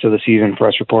subplots of the season for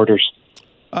us reporters.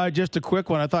 Just a quick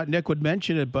one. I thought Nick would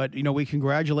mention it, but, we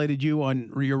congratulated you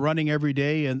on your running every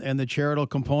day and the charitable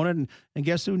component. And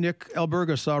guess who Nick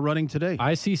Alberga saw running today?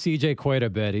 I see CJ quite a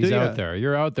bit. He's out there.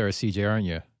 You're out there, CJ, aren't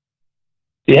you?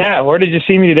 Yeah. Where did you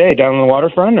see me today? Down on the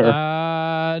waterfront?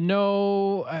 Or?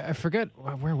 No, I forget.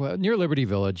 Where? Near Liberty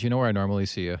Village. You know where I normally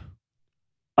see you.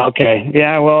 Okay.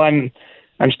 Yeah, well, I'm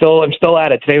still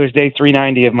at it. Today was day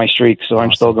 390 of my streak, so awesome.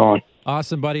 I'm still going.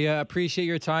 Awesome, buddy. Appreciate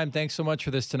your time. Thanks so much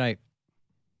for this tonight.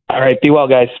 All right. Be well,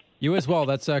 guys. You as well.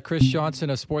 That's Chris Johnson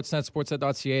of Sportsnet,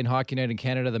 Sportsnet.ca, and Hockey Night in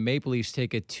Canada. The Maple Leafs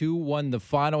take it 2-1 the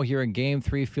final here in Game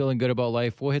 3. Feeling good about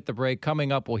life. We'll hit the break.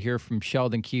 Coming up, we'll hear from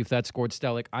Sheldon Keefe. That's Gord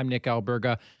Stellick. I'm Nick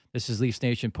Alberga. This is Leafs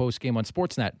Nation postgame on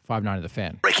Sportsnet 590 The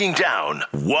Fan. Breaking down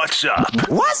what's up.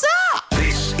 What's up?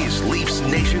 This is Leafs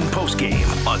Nation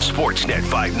postgame on Sportsnet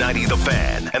 590 The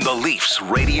Fan and the Leafs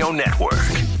Radio Network.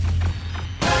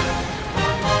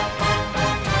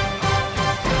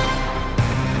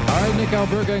 All right, Nick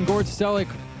Alberga and Gord Stellick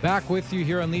back with you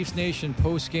here on Leafs Nation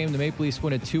postgame. The Maple Leafs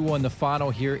win a 2-1 the final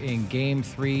here in Game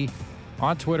 3.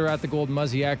 On Twitter at the Golden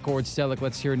Muzzy at Gord Stellick.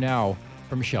 Let's hear now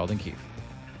from Sheldon Keefe.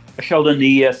 Sheldon,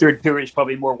 the third period is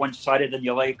probably more one-sided than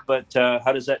you like, but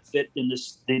how does that fit in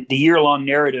the year-long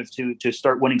narrative to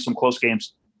start winning some close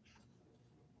games?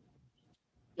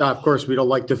 Yeah, of course, we don't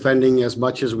like defending as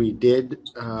much as we did,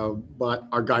 but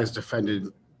our guys defended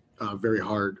very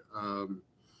hard.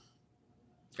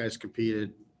 Guys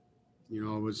competed. It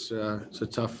was it's a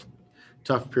tough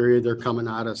period. They're coming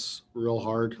at us real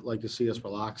hard. Like to see us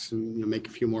relax and make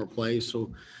a few more plays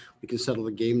so we can settle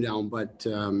the game down. But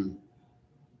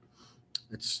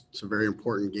it's a very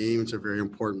important game. It's a very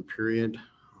important period,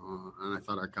 and I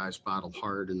thought our guys battled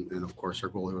hard. And of course, our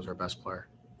goalie was our best player.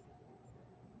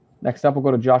 Next up, we'll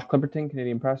go to Josh Clipperton,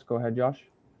 Canadian Press. Go ahead, Josh.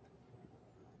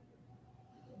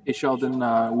 Hey, Sheldon,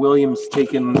 Williams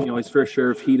taken his fair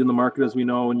share of heat in the market, as we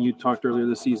know, and you talked earlier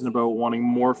this season about wanting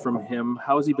more from him.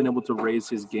 How has he been able to raise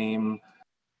his game?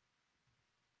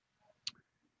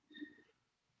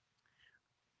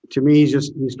 To me,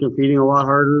 he's competing a lot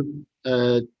harder.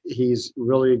 He's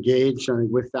really engaged,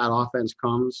 and with that, offense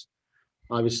comes.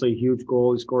 Obviously, huge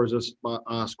goal. He scores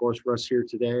for us here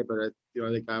today. But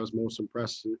I think I was most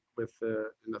impressed with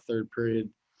in the third period.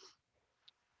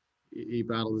 He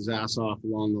battled his ass off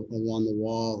along the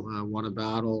wall, won a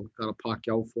battle, got a puck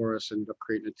out for us, ended up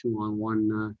creating a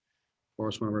 2-on-1 for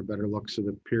us, one of our better looks of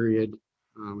the period.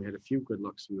 We had a few good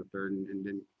looks in the third and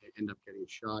didn't end up getting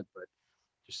shot, but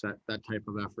just that type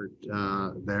of effort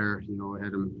there.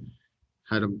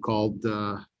 Had him called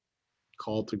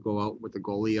to go out with the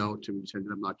goalie out, and we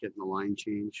ended up not getting the line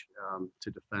change to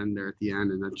defend there at the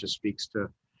end, and that just speaks to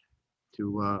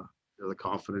the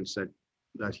confidence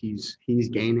that he's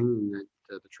gaining, and that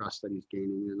the trust that he's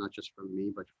gaining, and not just from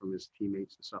me, but from his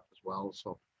teammates and stuff as well.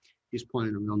 So he's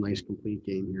playing a real nice, complete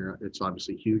game here. It's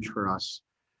obviously huge for us.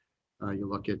 You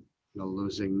look at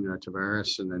losing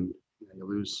Tavares, and then you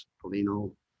lose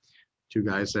Polino, two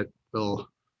guys that will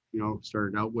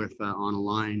started out with on a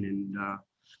line, and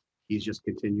he's just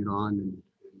continued on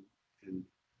and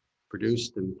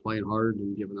produced and playing hard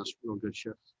and giving us real good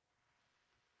shifts.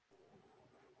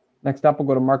 Next up, we'll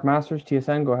go to Mark Masters,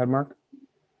 TSN. Go ahead, Mark.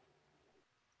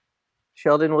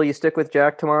 Sheldon, will you stick with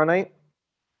Jack tomorrow night?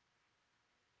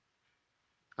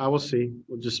 We'll see.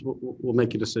 We'll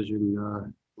make a decision.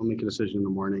 We'll make a decision in the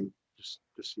morning. Just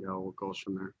see how it goes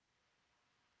from there.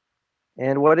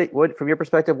 And what from your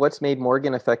perspective, what's made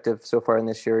Morgan effective so far in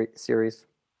this series?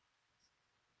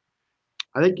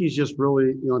 I think he's just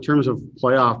really, in terms of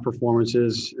playoff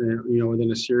performances, within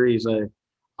a series.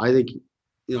 I think,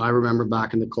 I remember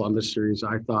back in the Columbus series,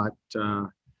 I thought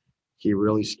he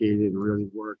really skated and really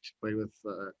worked, played with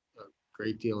a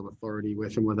great deal of authority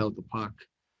with and without the puck.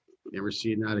 Never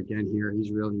seen that again here.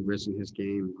 He's really risen his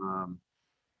game.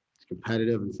 He's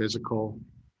competitive and physical.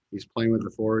 He's playing with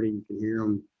authority. You can hear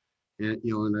him,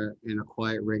 in a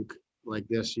quiet rink like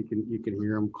this. You can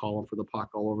hear him calling for the puck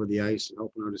all over the ice and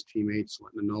helping out his teammates,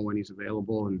 letting them know when he's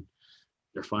available. And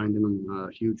they're finding him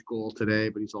a huge goal today,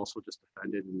 but he's also just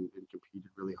defended and competed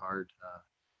really hard.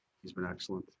 He's been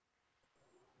excellent.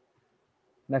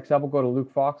 Next up, we'll go to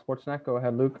Luke Fox, Sportsnet. Go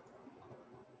ahead, Luke.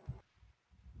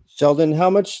 Sheldon, how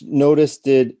much notice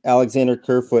did Alexander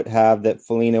Kerfoot have that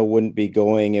Foligno wouldn't be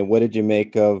going, and what did you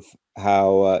make of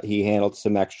how he handled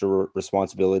some extra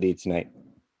responsibility tonight?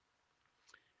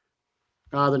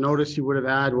 The notice he would have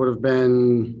had would have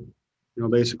been,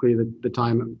 basically the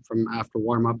time from after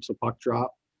warm-ups to puck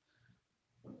drop.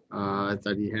 I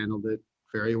thought he handled it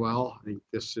very well. I think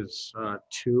this is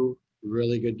 2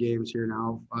 really good games here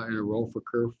now in a row for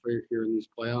Kerfoot here in these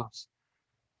playoffs.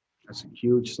 That's a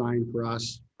huge sign for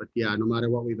us. But yeah, no matter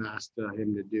what we've asked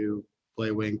him to do,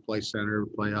 play wing, play center,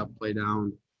 play up, play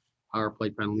down, power play,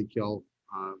 penalty kill,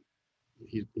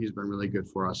 he's been really good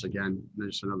for us again.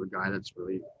 There's another guy that's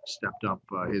really stepped up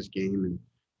his game and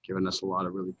given us a lot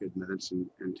of really good minutes and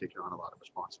taking on a lot of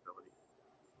responsibility.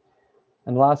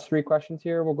 And the last 3 questions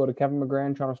here, we'll go to Kevin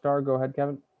McGran, Toronto Star. Go ahead,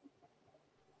 Kevin.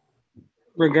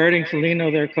 Regarding Foligno,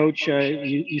 their coach,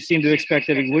 you seem to expect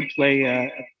that he would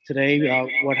play today.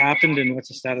 What happened, and what's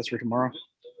the status for tomorrow?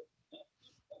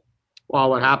 Well,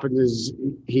 what happened is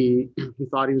he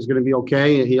thought he was going to be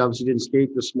okay. He obviously didn't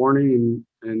skate this morning,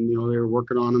 and they were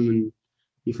working on him, and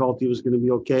he felt he was going to be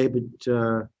okay. But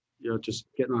just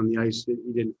getting on the ice, he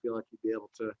didn't feel like he'd be able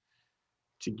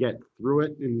to get through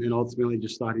it, and ultimately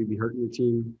just thought he'd be hurting the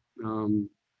team.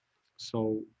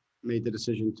 So made the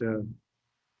decision to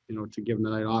give him the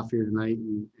night off here tonight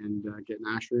and get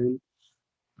Nasher in.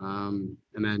 And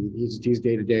then he's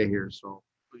day to day here, so.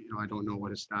 I don't know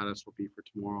what his status will be for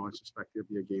tomorrow. I suspect it'll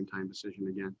be a game time decision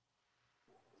again.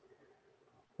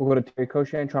 We'll go to Terry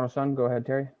Cochet, Toronto Sun. Go ahead,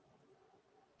 Terry.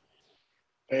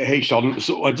 Hey, Sheldon.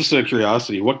 So just out of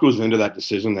curiosity, what goes into that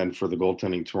decision then for the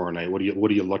goaltending tomorrow night? What do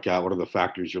you look at? What are the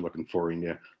factors you're looking for when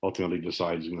you ultimately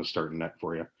decide who's going to start in net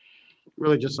for you?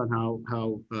 Really just on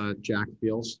how Jack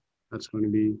feels. That's going to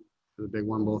be the big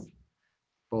one,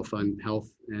 both on health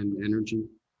and energy.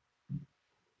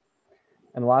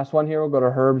 And the last one here, we'll go to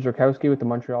Herb Zurkowsky with the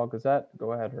Montreal Gazette.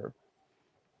 Go ahead, Herb.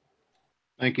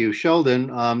 Thank you.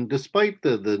 Sheldon, despite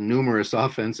the numerous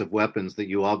offensive weapons that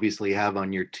you obviously have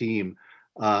on your team,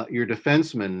 your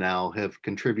defensemen now have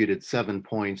contributed 7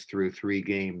 points through 3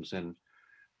 games. And,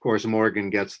 of course, Morgan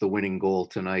gets the winning goal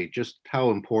tonight. Just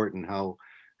how important, how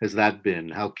has that been?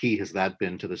 How key has that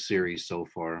been to the series so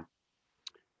far?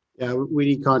 Yeah, we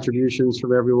need contributions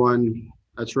from everyone.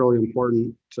 That's really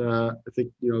important. I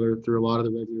think, through a lot of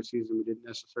the regular season, we didn't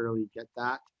necessarily get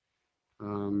that.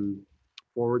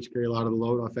 Forwards carry a lot of the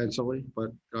load offensively, but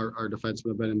our defensemen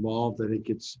have been involved. I think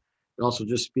it also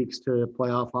just speaks to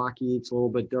playoff hockey. It's a little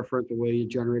bit different the way you're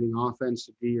generating offense.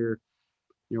 You're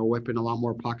whipping a lot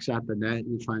more pucks at the net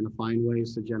and trying to find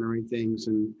ways to generate things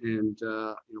and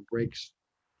breaks,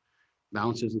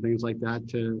 bounces and things like that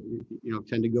to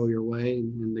tend to go your way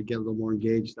and they get a little more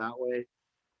engaged that way.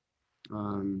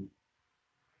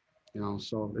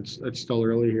 So it's still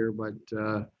early here, but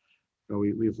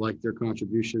we've liked their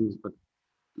contributions, but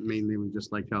mainly we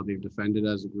just liked how they've defended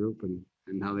as a group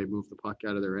and how they moved the puck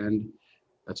out of their end.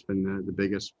 That's been the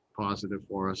biggest positive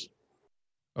for us.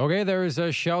 Okay, there's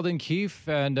Sheldon Keefe,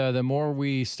 and the more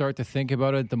we start to think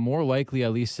about it, the more likely,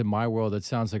 at least in my world, it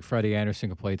sounds like Freddie Anderson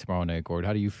could play tomorrow night. Gord,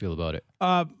 how do you feel about it?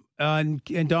 And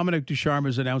Dominic Ducharme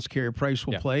has announced Carey Price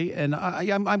will play, and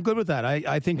I'm good with that.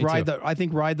 I think ride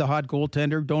the hot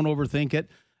goaltender. Don't overthink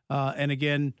it. And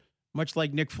again, much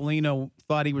like Nick Foligno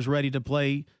thought he was ready to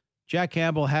play, Jack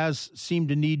Campbell has seemed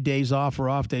to need days off or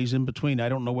off days in between. I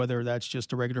don't know whether that's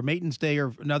just a regular maintenance day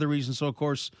or another reason. So of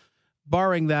course,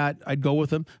 barring that, I'd go with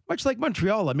them. Much like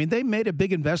Montreal. I mean, they made a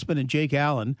big investment in Jake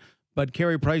Allen, but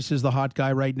Carey Price is the hot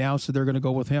guy right now, so they're going to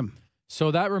go with him. So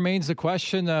that remains the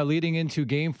question leading into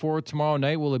Game 4 tomorrow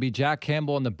night. Will it be Jack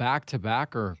Campbell in the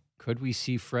back-to-back, or could we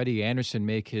see Freddie Anderson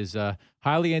make his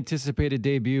highly anticipated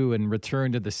debut and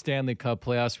return to the Stanley Cup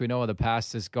playoffs? We know how the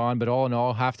past is gone, but all in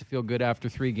all, have to feel good after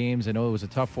 3 games. I know it was a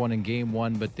tough one in Game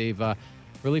 1, but they've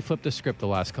really flipped the script the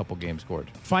last couple games,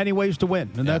 Gord. Finding ways to win,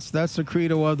 and that's the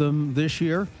credo of them this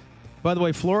year. By the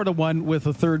way, Florida won with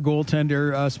a third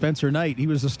goaltender, Spencer Knight. He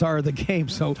was the star of the game,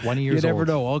 so 20 years you never old.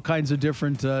 know. All kinds of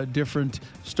different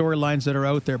storylines that are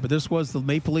out there. But this was the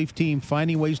Maple Leaf team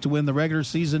finding ways to win the regular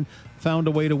season, found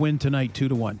a way to win tonight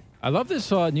 2-1. I love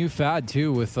this new fad,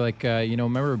 too, with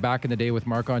remember back in the day with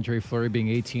Marc-Andre Fleury being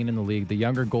 18 in the league, the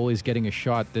younger goalies getting a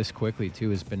shot this quickly, too,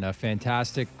 has been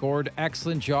fantastic. Gord,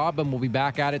 excellent job, and we'll be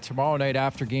back at it tomorrow night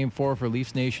after Game 4 for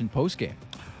Leafs Nation postgame.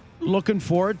 Looking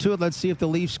forward to it. Let's see if the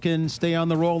Leafs can stay on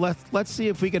the roll. Let's see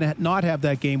if we can not have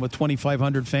that game with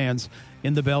 2,500 fans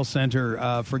in the Bell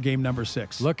Center for game number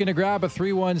 6. Looking to grab a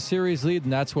 3-1 series lead,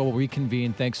 and that's where we'll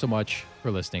reconvene. Thanks so much for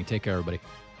listening. Take care, everybody.